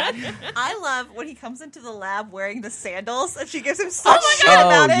 Oh my God. I love when he comes into the lab wearing the sandals and she gives him such shit Oh,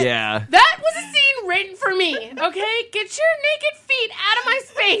 about it. yeah. That was a scene written for me. Okay, get your naked feet out of my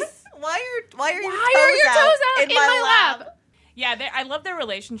space. Why are your toes out in my lab? Yeah, I love their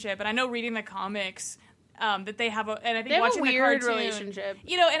relationship, and I know reading the comics that they have, and I think They have a watching weird the cartoon, relationship.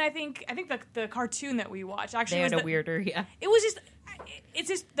 and I think the cartoon that we watched actually They was had a weirder, It was just. It's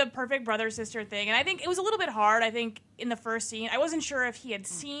just the perfect brother-sister thing. And I think it was a little bit hard, I think, in the first scene. I wasn't sure if he had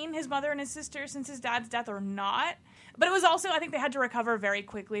seen his mother and his sister since his dad's death or not. But it was also, I think they had to recover very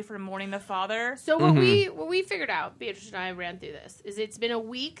quickly from mourning the father. So what we figured out, Beatrice and I ran through this, is it's been a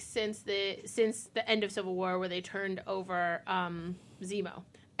week since the end of Civil War where they turned over Zemo.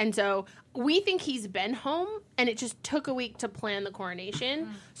 And so we think he's been home, and it just took a week to plan the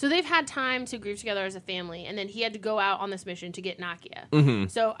coronation. So they've had time to grieve together as a family, and then he had to go out on this mission to get Nakia.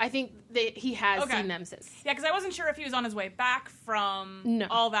 So I think he has Okay. seen them since. Yeah, because I wasn't sure if he was on his way back from No.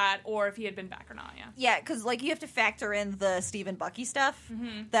 all that or if he had been back or not, yeah. Yeah, because like you have to factor in the Steve and Bucky stuff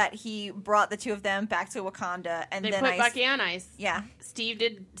that he brought the two of them back to Wakanda, and They then put Bucky on ice. Yeah, Steve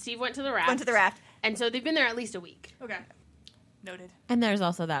went to the raft. went to the raft. And so they've been there at least a week. Okay. Noted. And there's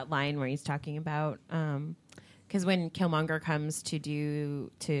also that line where he's talking about because when Killmonger comes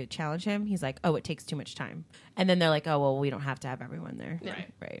to challenge him, he's like, "Oh, it takes too much time," and then they're like, "Oh, well, we don't have to have everyone there."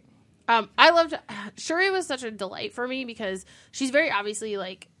 Right. I loved Shuri was such a delight for me because she's very obviously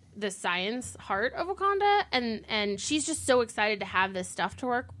like the science heart of Wakanda, and she's just so excited to have this stuff to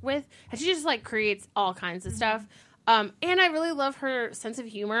work with, and she just like creates all kinds of stuff. And I really love her sense of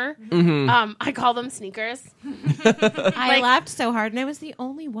humor. Mm-hmm. I call them sneakers. I laughed so hard, and I was the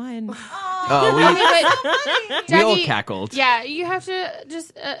only one. We all Jackie, cackled. Yeah, you have to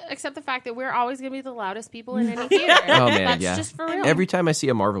just accept the fact that we're always going to be the loudest people in any theater. Oh man, That's yeah. just for real. Every time I see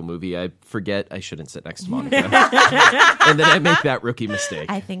a Marvel movie, I forget I shouldn't sit next to Monica, and then I make that rookie mistake.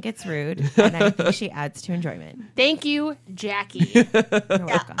 I think it's rude, and I think she adds to enjoyment. Thank you, Jackie. You're Yeah,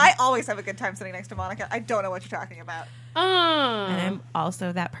 welcome. I always have a good time sitting next to Monica. I don't know what you're talking about. And I'm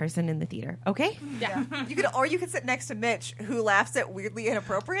also that person in the theater. Okay. Yeah. You could sit next to Mitch, who laughs at weirdly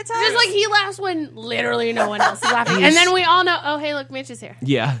inappropriate times. Just like he laughs when literally no one else is laughing. And then we all know, oh, hey, look, Mitch is here.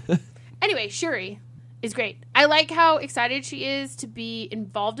 Yeah. Anyway, Shuri is great. I like how excited she is to be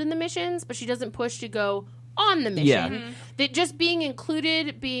involved in the missions, but she doesn't push to go on the mission. Yeah. That just being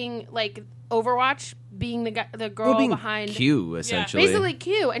included, being like Overwatch, being the girl being behind Q, essentially. basically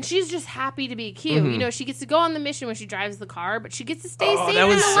Q, and she's just happy to be Q. You know, she gets to go on the mission when she drives the car, but she gets to stay safe that in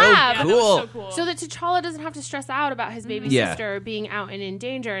was the so lab. Yeah, that was Cool. so cool. So that T'Challa doesn't have to stress out about his baby Yeah. sister being out and in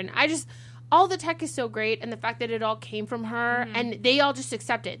danger. And all the tech is so great, and the fact that it all came from her, and they all just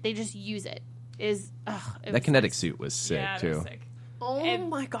accept it. They just use it. That kinetic suit was sick yeah, that too. was sick. Oh And-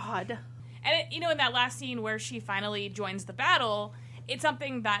 my god. And in that last scene where she finally joins the battle, it's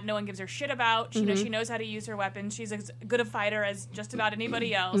something that no one gives her shit about. She knows she knows how to use her weapons. She's as good a fighter as just about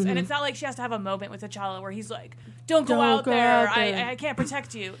anybody else. And it's not like she has to have a moment with T'Challa where he's like, "Don't go out there. I can't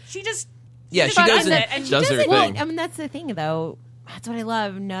protect you." She just Yeah, just she does does it. it, and Does her Well, thing. I mean, that's the thing, though. That's what I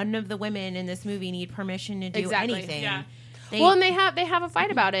love. None of the women in this movie need permission to do Exactly. anything. Yeah. Well, and they have a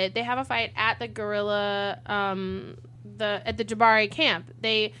fight about it. They have a fight at the guerrilla, at the Jabari camp.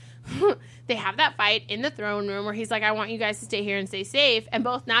 They have that fight in the throne room where he's like, "I want you guys to stay here and stay safe." And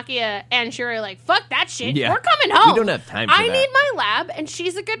both Nakia and Shuri are like, "Fuck that shit. Yeah. We're coming home. We don't have time for I that." need my lab, and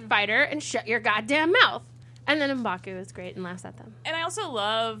she's a good fighter. And shut your goddamn mouth." And then M'Baku is great and laughs at them. And I also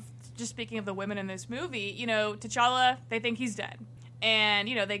love, just speaking of the women in this movie, T'Challa, they think he's dead. And,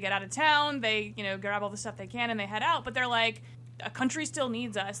 they get out of town, they, grab all the stuff they can and they head out. But they're like, a country still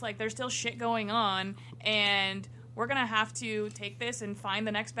needs us. Like, there's still shit going on. And we're going to have to take this and find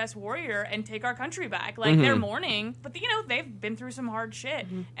the next best warrior and take our country back. Like, they're mourning, but, they've been through some hard shit.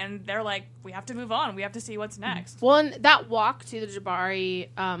 And they're like, we have to move on. We have to see what's next. Well, and that walk to the Jabari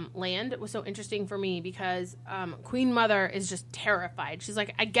land was so interesting for me because Queen Mother is just terrified. She's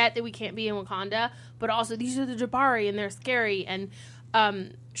like, I get that we can't be in Wakanda, but also these are the Jabari and they're scary. And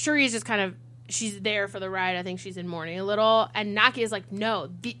Shuri is just she's there for the ride. I think she's in mourning a little. And Nakia is like, no,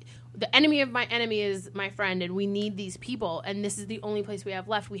 the enemy of my enemy is my friend, and we need these people, and this is the only place we have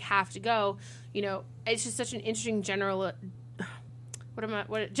left. We have to go. It's just such an interesting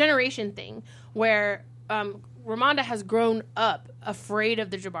generation thing where Ramonda has grown up afraid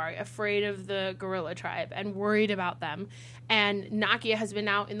of the Jabari, afraid of the guerrilla tribe, and worried about them. And Nakia has been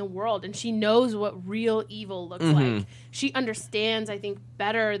out in the world, and she knows what real evil looks like. She understands, I think,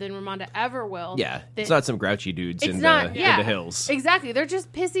 better than Ramonda ever will. Yeah, that it's not some grouchy dudes it's in not, the hills. Exactly. They're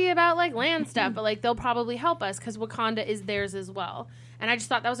just pissy about land stuff, but they'll probably help us because Wakanda is theirs as well. And I just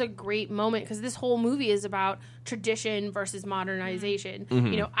thought that was a great moment because this whole movie is about tradition versus modernization.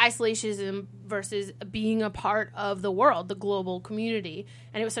 Isolationism versus being a part of the world, the global community.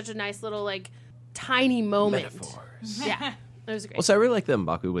 And it was such a nice little tiny moment. Metaphors. Yeah, it was great. Well, so I really like that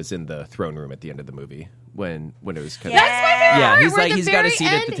M'Baku was in the throne room at the end of the movie when it was kind That's my favorite Yeah, part. he's where like- at the he's got a very seat at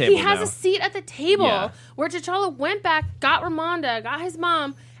the end, table He has now. a seat at the table Yeah. where T'Challa went back, got Ramonda, got his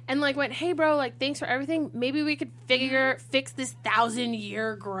mom, and went, "Hey, bro, thanks for everything. Maybe we could fix this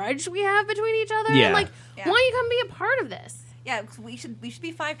 1,000-year grudge we have between each other. Yeah. And Yeah. why don't you come be a part of this?" Yeah, 'cause we should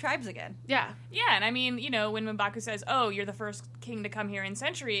be 5 tribes again. Yeah, Yeah, and I mean, when M'Baku says, "Oh, you're the first king to come here in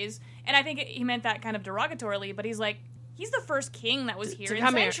centuries," and I think he meant that kind of derogatorily, but he's like, he's the first king that was here in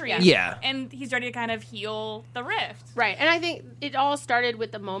come here, centuries. yeah. And he's ready to kind of heal the rift. right. And I think it all started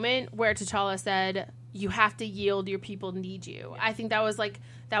with the moment where T'Challa said, "You have to yield. Your people need you." I think that was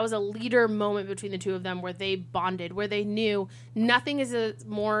a leader moment between the two of them where they bonded, where they knew nothing is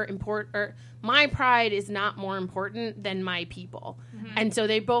more important, or my pride is not more important than my people. And so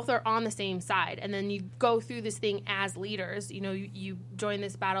they both are on the same side. And then you go through this thing as leaders. You join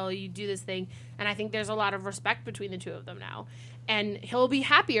this battle, you do this thing. And I think there's a lot of respect between the two of them now. And he'll be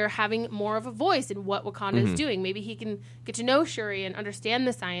happier having more of a voice in what Wakanda is doing. Maybe he can get to know Shuri and understand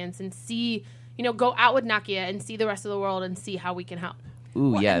the science and see, go out with Nakia and see the rest of the world and see how we can help.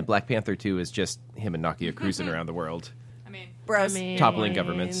 Ooh, yeah, and Black Panther 2 is just him and Nakia cruising around the world, I mean, Bros. toppling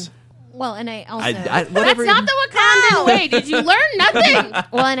governments. Well, and I also Whatever. That's not the Wakandan way. Did you learn nothing?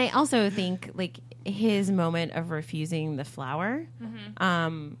 well, and I also think his moment of refusing the flower,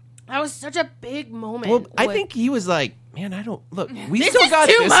 That was such a big moment. Well, I think he was like, man, I don't look. We This still is got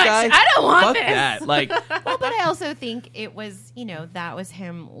too this much. guy. I don't want Fuck this. that. Like, Well, but I also think it was, that was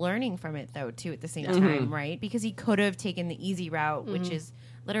him learning from it, though, too, at the same time, right? Because he could have taken the easy route, which is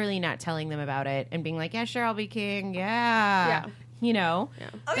literally not telling them about it and being like, yeah, sure, I'll be king. Yeah. Yeah.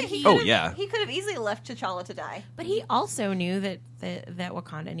 Okay, he Oh, could've- yeah. he could have easily left T'Challa to die. But he also knew that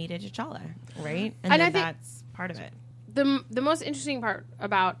Wakanda needed T'Challa, right? And, And I that think- that's part of it. The most interesting part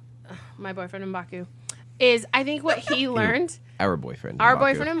about my boyfriend M'Baku is I think what he learned, our boyfriend. our M'Baku.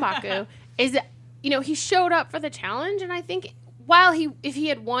 boyfriend M'Baku, is that, he showed up for the challenge, and I think while if he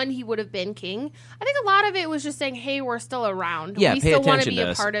had won, he would have been king. I think a lot of it was just saying, hey, we're still around. Yeah, we pay still want to attention be to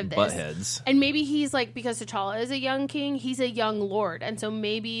a us part of this. buttheads. And maybe he's like, because T'Challa is a young king, he's a young lord. And so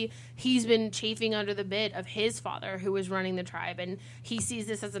maybe he's been chafing under the bit of his father who was running the tribe. And he sees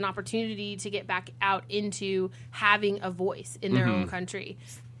this as an opportunity to get back out into having a voice in their own country.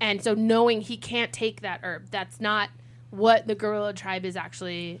 And so knowing he can't take that herb, that's not what the gorilla tribe is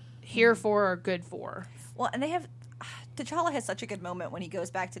actually here for or good for. Well, and T'Challa has such a good moment when he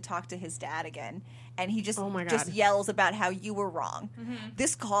goes back to talk to his dad again, and he just Oh my God. just yells about how you were wrong.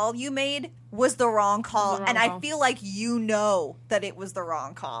 This call you made was the wrong call, wrong and call. I feel like you know that it was the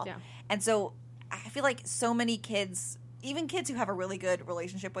wrong call. Yeah. And so I feel like so many kids, even kids who have a really good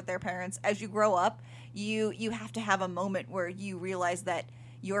relationship with their parents, as you grow up, you have to have a moment where you realize that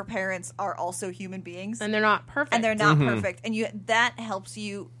your parents are also human beings And they're not perfect. and they're not perfect, and that helps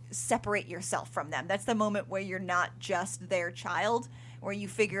you separate yourself from them. That's the moment where you're not just their child, where you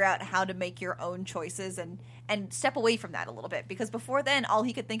figure out how to make your own choices and step away from that a little bit, because before then all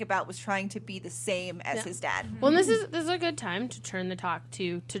he could think about was trying to be the same as his dad. Well, this is a good time to turn the talk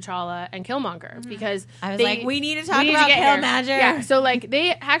to T'Challa and Killmonger because I was like, we need to talk we about get here. Killmonger. Yeah, so like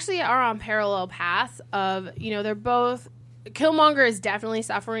they actually are on parallel paths of they're both. Killmonger is definitely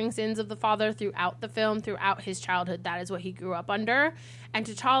suffering sins of the father throughout the film, throughout his childhood. That is what he grew up under, and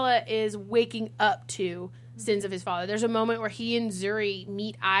T'Challa is waking up to sins of his father. There's a moment where he and Zuri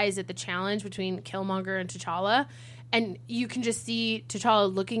meet eyes at the challenge between Killmonger and T'Challa. And you can just see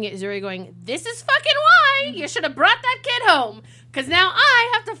T'Challa looking at Zuri going, this is fucking why you should have brought that kid home. Because now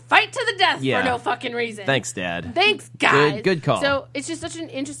I have to fight to the death Yeah. for no fucking reason. Thanks, Dad. Thanks, guys. Good call. So it's just such an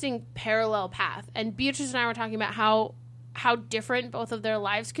interesting parallel path. And Beatrice and I were talking about how different both of their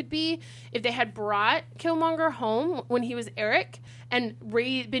lives could be if they had brought Killmonger home when he was Eric and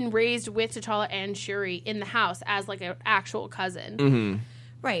been raised with T'Challa and Shuri in the house as like an actual cousin.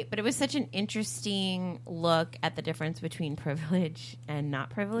 Right, but it was such an interesting look at the difference between privilege and not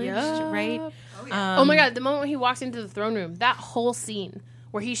privileged, Yup. right? Oh my God, the moment when he walks into the throne room, that whole scene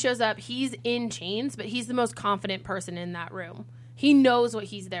where he shows up, he's in chains, but he's the most confident person in that room. He knows what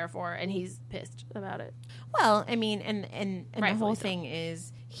he's there for, and he's pissed about it. Well, I mean, and the Rightfully whole so. thing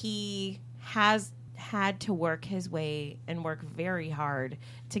is he has had to work his way and work very hard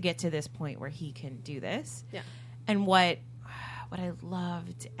to get to this point where he can do this. Yeah. And what I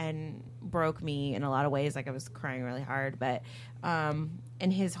loved and broke me in a lot of ways, like I was crying really hard, but in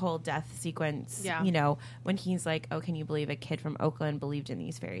his whole death sequence, Yeah. when he's like, oh, can you believe a kid from Oakland believed in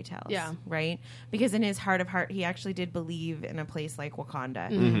these fairy tales? Yeah. Right? Because in his heart of heart, he actually did believe in a place like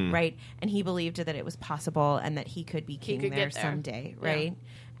Wakanda, right? And he believed that it was possible and that he could be king could there get there. someday, right?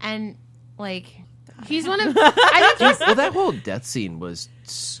 And like, He's one of, I think Well, that whole death scene was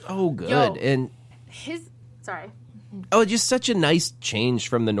so good. Yo. And sorry. just such a nice change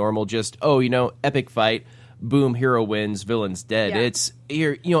from the normal epic fight, boom, hero wins, villain's dead. Yeah. It's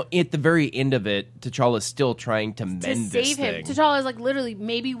here, at the very end of it, T'Challa's still trying to mend To this save him. thing. T'Challa is like, literally,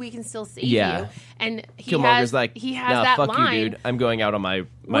 maybe we can still save Yeah. you. And he Killmonger's has, like, he has nah, that fuck line. you, dude. I'm going out on my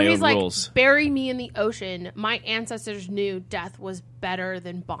Where he's own like, rules. bury me in the ocean. My ancestors knew death was better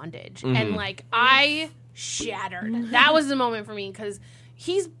than bondage. Mm-hmm. And like, I shattered. That was the moment for me because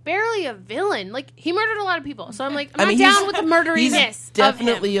he's barely a villain. Like, he murdered a lot of people. So I'm like, I'm not down with the murderiness. He's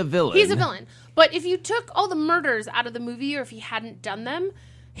definitely of him. a villain. He's a villain. But if you took all the murders out of the movie or if he hadn't done them,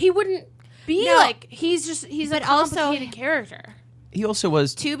 he wouldn't be like, he's a But also- complicated character. He also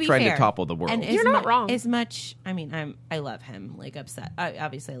was to be trying fair, to topple the world. and You're not wrong. As much, I mean, I love him. Like, upset.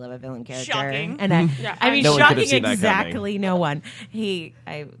 Obviously, I love a villain character. Shocking. And I, Yeah. I mean, No one could have shocking. seen that Exactly, no one.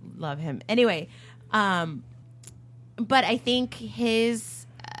 I love him. Anyway, but I think his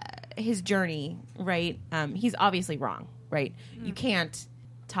journey, right? He's obviously wrong, right? You can't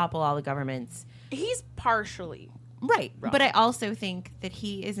topple all the governments. He's partially. Right. But I also think that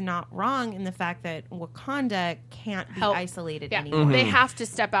he is not wrong in the fact that Wakanda can't be Help. isolated Yeah. anymore. They have to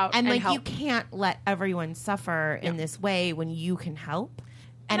step out And and like help. you can't let everyone suffer in this way when you can help.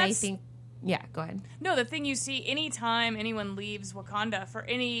 And I that's- think Yeah, go ahead. No, the thing you see anytime anyone leaves Wakanda for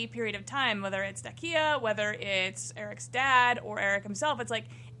any period of time, whether it's Nakia, whether it's Eric's dad or Eric himself, it's like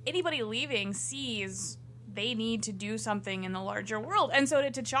anybody leaving sees they need to do something in the larger world. And so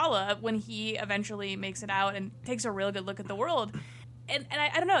did T'Challa when he eventually makes it out and takes a real good look at the world. And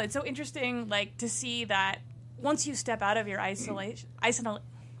I don't know, it's so interesting like to see that once you step out of your isolationism.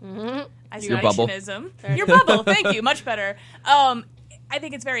 Your bubble. Your bubble, thank you, much better. I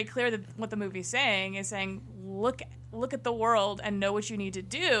think it's very clear that what the movie's saying is saying, look at the world and know what you need to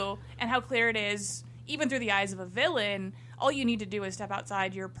do, and how clear it is, even through the eyes of a villain, all you need to do is step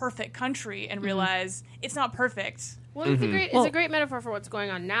outside your perfect country and realize it's not perfect. Well, it's a great metaphor for what's going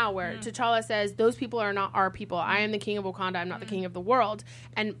on now, where T'Challa says, those people are not our people. I am the king of Wakanda. I'm not the king of the world.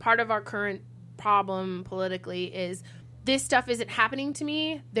 And part of our current problem politically is this stuff isn't happening to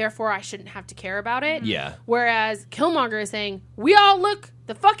me, therefore I shouldn't have to care about it. Yeah. Whereas Killmonger is saying, we all look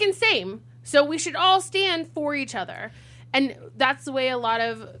the fucking same, so we should all stand for each other. And that's the way a lot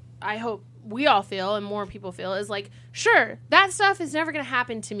of, I hope we all feel, and more people feel, is like, sure, that stuff is never going to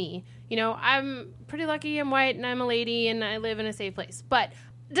happen to me. You know, I'm pretty lucky, I'm white, and I'm a lady, and I live in a safe place. But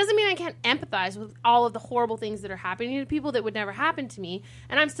it doesn't mean I can't empathize with all of the horrible things that are happening to people that would never happen to me,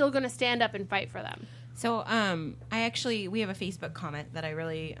 and I'm still going to stand up and fight for them. So we have a Facebook comment that I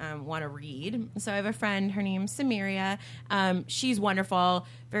really want to read. So I have a friend, her name's Samaria. She's wonderful,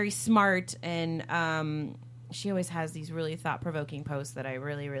 very smart, and she always has these really thought-provoking posts that I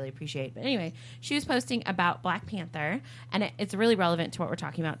really, really appreciate. But anyway, she was posting about Black Panther, and it's really relevant to what we're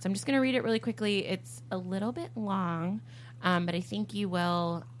talking about. So I'm just going to read it really quickly. It's a little bit long, but I think you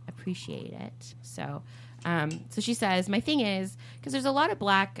will appreciate it. So she says, my thing is, because there's a lot of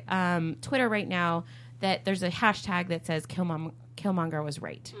Black Twitter right now, that there's a hashtag that says Killmonger was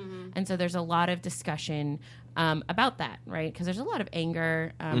right. Mm-hmm. And so there's a lot of discussion about that, right? Because there's a lot of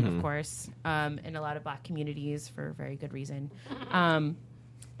anger, of course, in a lot of Black communities for very good reason.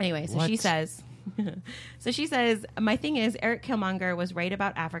 Anyway, so she says, my thing is, Eric Killmonger was right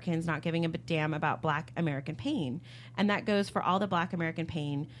about Africans not giving a damn about Black American pain. And that goes for all the Black American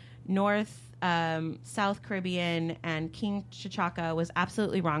pain. North, South Caribbean, and King T'Chaka was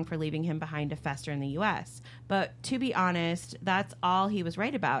absolutely wrong for leaving him behind to fester in the U.S. But to be honest, that's all he was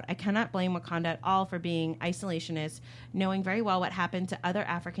right about. I cannot blame Wakanda at all for being isolationist, knowing very well what happened to other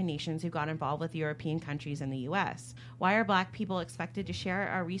African nations who got involved with European countries and the U.S. Why are Black people expected to share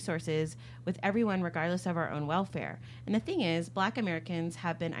our resources with everyone regardless of our own welfare? And the thing is, Black Americans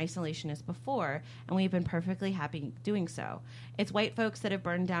have been isolationist before, and we've been perfectly happy doing so. It's white folks that have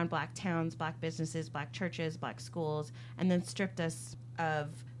burned down Black towns, Black businesses, Black churches, Black schools, and then stripped us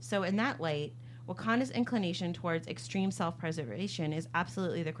of. So in that light, Wakanda's inclination towards extreme self-preservation is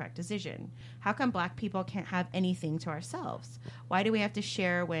absolutely the correct decision. How come Black people can't have anything to ourselves? Why do we have to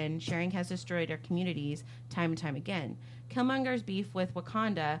share when sharing has destroyed our communities time and time again? Killmonger's beef with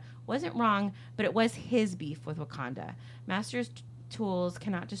Wakanda wasn't wrong, but it was his beef with Wakanda. Master's tools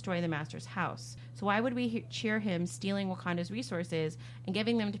cannot destroy the master's house. So why would we cheer him stealing Wakanda's resources and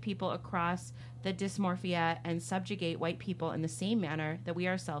giving them to people across the dysmorphia and subjugate white people in the same manner that we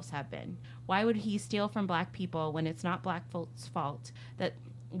ourselves have been? Why would he steal from Black people when it's not Black folks' fault that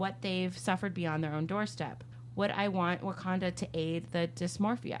what they've suffered beyond their own doorstep? Would I want Wakanda to aid the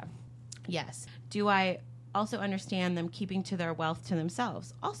dysmorphia? Yes. Do I also understand them keeping to their wealth to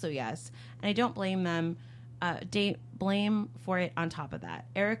themselves? Also yes. And I don't blame them. Blame for it on top of that.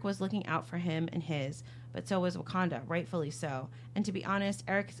 Eric was looking out for him and his, but so was Wakanda, rightfully so. And to be honest,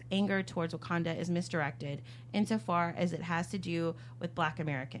 Eric's anger towards Wakanda is misdirected insofar as it has to do with Black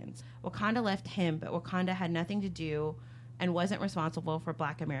Americans. Wakanda left him, but Wakanda had nothing to do and wasn't responsible for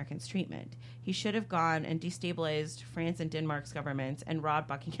Black Americans' treatment. He should have gone and destabilized France and Denmark's governments and robbed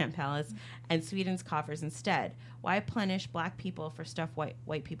Buckingham Palace and Sweden's coffers instead. Why punish Black people for stuff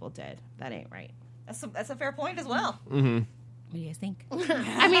white people did? That ain't right. That's a fair point as well. Mm-hmm. What do you guys think?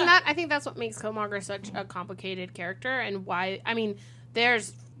 I think that's what makes Killmonger such a complicated character, and why. I mean,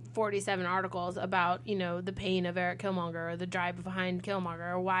 there's 47 articles about, you know, the pain of Eric Killmonger or the drive behind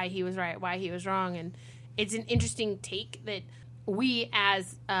Killmonger or why he was right, why he was wrong, and it's an interesting take that we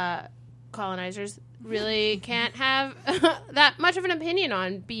as colonizers really can't have that much of an opinion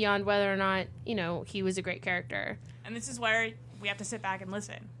on beyond whether or not, you know, he was a great character. And this is where we have to sit back and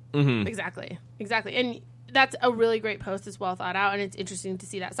listen. Mm-hmm. Exactly. And that's a really great post. It's well thought out, and it's interesting to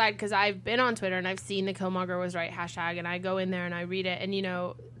see that side, because I've been on Twitter and I've seen the Killmonger was right hashtag, and I go in there and I read it, and, you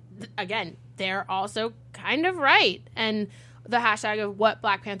know, again, they're also kind of right. And the hashtag of what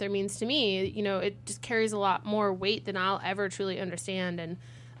Black Panther means to me, you know, it just carries a lot more weight than I'll ever truly understand. And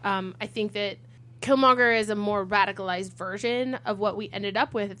I think that Killmonger is a more radicalized version of what we ended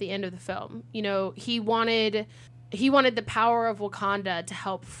up with at the end of the film. You know, he wanted the power of Wakanda to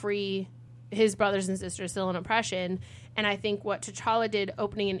help free his brothers and sisters still in oppression. And I think what T'Challa did,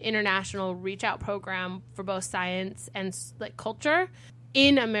 opening an international reach out program for both science and like culture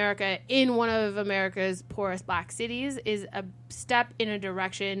in America, in one of America's poorest black cities, is a step in a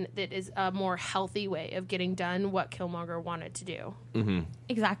direction that is a more healthy way of getting done what Killmonger wanted to do.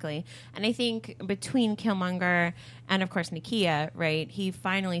 Exactly. And I think between Killmonger and, of course, Nakia, right, he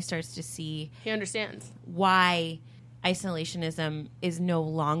finally starts to see He understands. why isolationism is no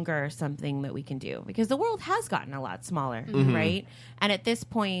longer something that we can do, because the world has gotten a lot smaller, right? And at this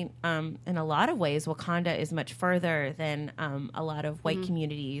point, in a lot of ways, Wakanda is much further than a lot of white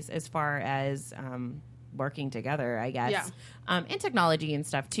communities as far as working together, I guess. Yeah. In technology and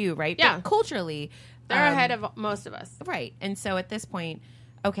stuff too, right? Yeah. But culturally, They're ahead of most of us. right. And so at this point,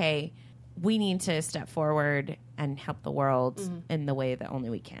 okay, we need to step forward and help the world in the way that only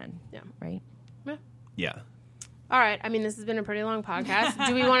we can. Yeah. Right? Yeah. All right. I mean, this has been a pretty long podcast.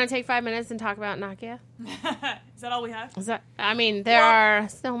 Do we want to take 5 minutes and talk about Nakia? Is that all we have? Is that? I mean, there are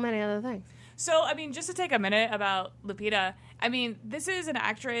so many other things. So, I mean, just to take a minute about Lupita, I mean, this is an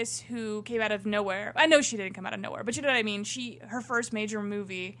actress who came out of nowhere. I know she didn't come out of nowhere, but you know what I mean? Her first major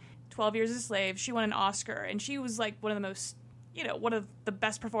movie, 12 Years a Slave, she won an Oscar, and she was like one of the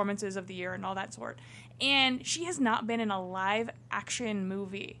best performances of the year and all that sort. And she has not been in a live action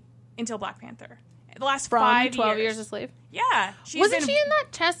movie until Black Panther. The last From 5 12 years. Years a Slave? Yeah. Wasn't she in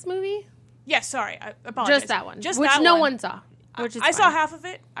that chess movie? Yes, sorry. I apologize. Just that one. Just which that no one. one saw. Which is I saw fine. half of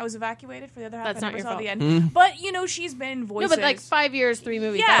it. I was evacuated for the other half. That's I not never your saw fault. the end. But, you know, she's been No, voices. but like 5 years, 3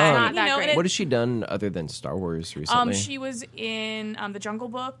 movies. Yeah, That's you not that know, great. and What has she done other than Star Wars recently? She was in The Jungle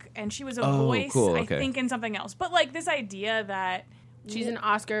Book, and she was a Oh, voice, cool, I okay. think, in something else. But, like, this idea that... She's an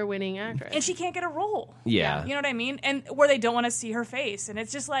Oscar-winning actress. And she can't get a role. Yeah. You know what I mean? And where they don't want to see her face. And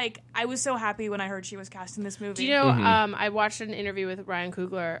it's just like, I was so happy when I heard she was cast in this movie. Do you know, I watched an interview with Ryan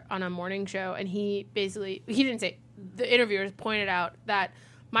Coogler on a morning show, and he didn't say, the interviewers pointed out that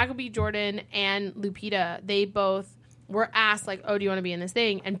Michael B. Jordan and Lupita, they both were asked, like, oh, do you want to be in this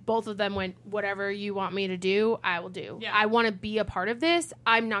thing? And both of them went, whatever you want me to do, I will do. Yeah. I want to be a part of this.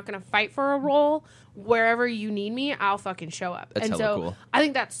 I'm not going to fight for a role. Wherever you need me, I'll fucking show up. That's and hella so cool. I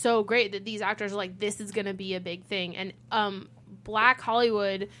think that's so great that these actors are like, this is going to be a big thing. And Black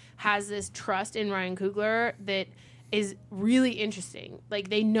Hollywood has this trust in Ryan Coogler that is really interesting. Like,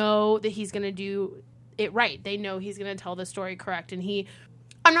 they know that he's going to do it right. They know he's going to tell the story correct. And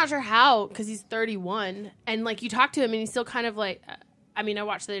I'm not sure how, because he's 31. And, like, you talk to him, and he's still kind of like... I mean, I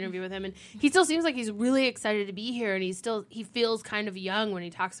watched the interview with him, and he still seems like he's really excited to be here, and he feels kind of young when he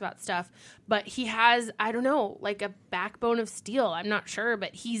talks about stuff. But he has, I don't know, like a backbone of steel. I'm not sure,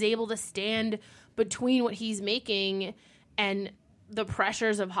 but he's able to stand between what he's making and the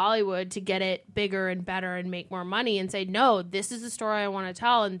pressures of Hollywood to get it bigger and better and make more money, and say, no, this is the story I want to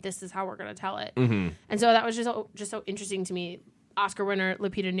tell, and this is how we're going to tell it. And so that was just so interesting to me. Oscar winner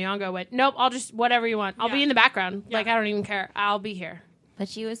Lupita Nyong'o went, nope, I'll just whatever you want. I'll be in the background. Like, I don't even care. I'll be here. But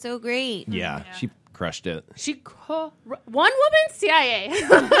she was so great. Yeah, she crushed it. One woman CIA.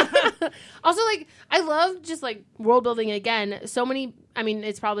 Also, like, I love just like world building again. So many. I mean,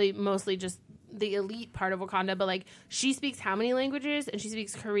 it's probably mostly just the elite part of Wakanda, but like, she speaks how many languages? And she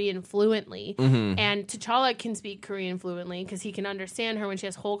speaks Korean fluently. And T'Challa can speak Korean fluently because he can understand her when she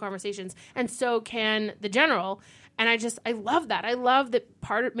has whole conversations, and so can the general. And I love that. I love that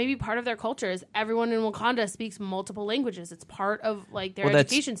part of their culture is everyone in Wakanda speaks multiple languages. It's part of like their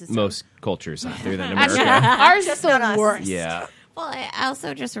education system. Most cultures other than Actually, America. ours is not the us. worst. Yeah. Well, I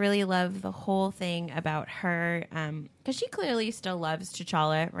also just really love the whole thing about her, because she clearly still loves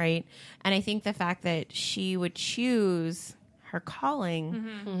T'Challa, right? And I think the fact that she would choose her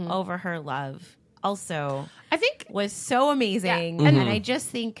calling over her love also I think was so amazing. Yeah. And I just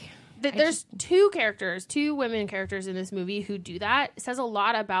think... that there's two women characters in this movie who do that. It says a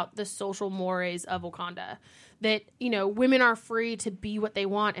lot about the social mores of Wakanda. That, you know, women are free to be what they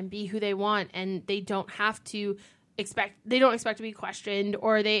want and be who they want, and they don't expect to be questioned,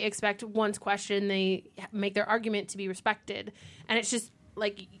 or they expect once questioned, they make their argument to be respected. And it's just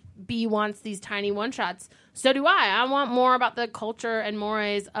like, B wants these tiny one shots. So do I. I want more about the culture and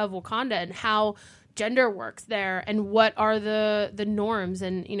mores of Wakanda and how gender works there, and what are the norms,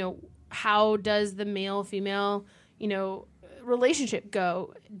 and, you know, how does the male female, you know, relationship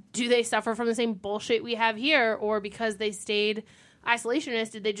go? Do they suffer from the same bullshit we have here, or because they stayed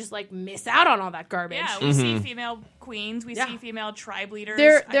isolationist, did they just like miss out on all that garbage? Yeah, we see female queens, we see female tribe leaders,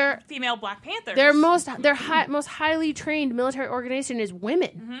 They're female Black Panthers. Their most highly trained military organization is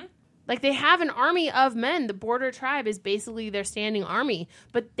women. Like, they have an army of men. The Border Tribe is basically their standing army,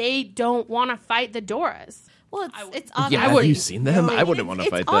 but they don't want to fight the Doras. Well, it's Yeah, obviously. have you seen them? I wouldn't want to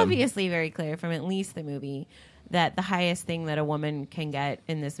fight It's them. obviously very clear from at least the movie that the highest thing that a woman can get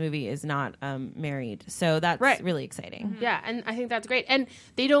in this movie is not married. So that's Right. really exciting. Yeah, and I think that's great. And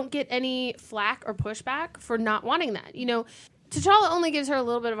they don't get any flack or pushback for not wanting that. You know, T'Challa only gives her a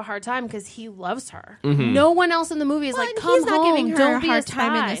little bit of a hard time because he loves her. No one else in the movie is like, And come he's not home, giving her don't a be hard a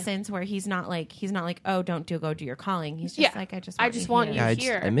time in spy." the sense where he's not like oh go do your calling. He's just Yeah. like I just want here. you. Yeah,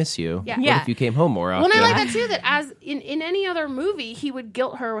 here. I miss you. Yeah. What Yeah. if you came home more Well, often? and I like that too. That as in any other movie, he would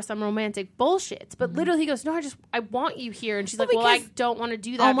guilt her with some romantic bullshit. But literally, he goes, "No, I want you here," and she's like, "Well, I because don't want to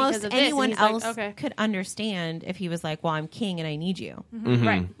do that Almost because of this." anyone And he's like, else okay, could understand if he was like, "Well, I'm king and I need you,"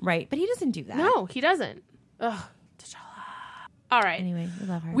 right? right? But he doesn't do that. No, he doesn't. Ugh, T'Challa. All right. Anyway, we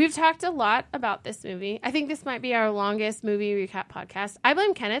love her. We've talked a lot about this movie. I think this might be our longest movie recap podcast. I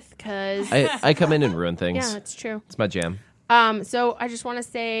blame Kenneth because I come in and ruin things. yeah, it's true. It's my jam. So I just want to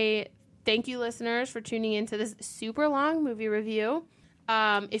say thank you, listeners, for tuning into this super long movie review.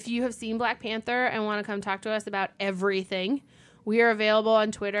 If you have seen Black Panther and want to come talk to us about everything, we are available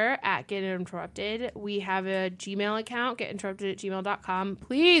on Twitter at Get Interrupted. We have a Gmail account, getinterrupted@gmail.com.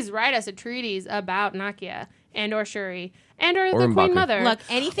 Please write us a treatise about Nakia and or Shuri and or the Queen M'Baku. Mother. Look,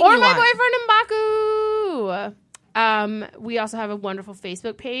 anything or you my want. boyfriend M'Baku. We also have a wonderful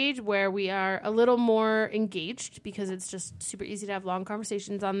Facebook page where we are a little more engaged because it's just super easy to have long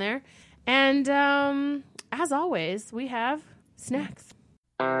conversations on there. And as always, we have snacks.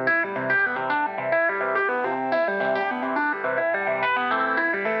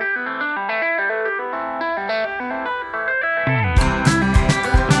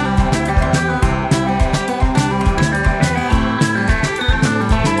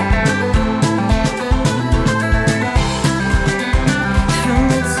 From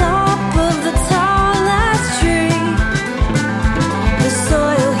the top of the tallest tree, the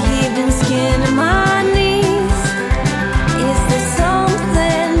soil heaved and skinned my knees. Is there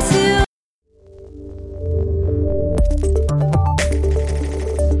something to?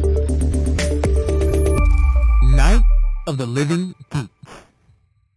 Night of the Living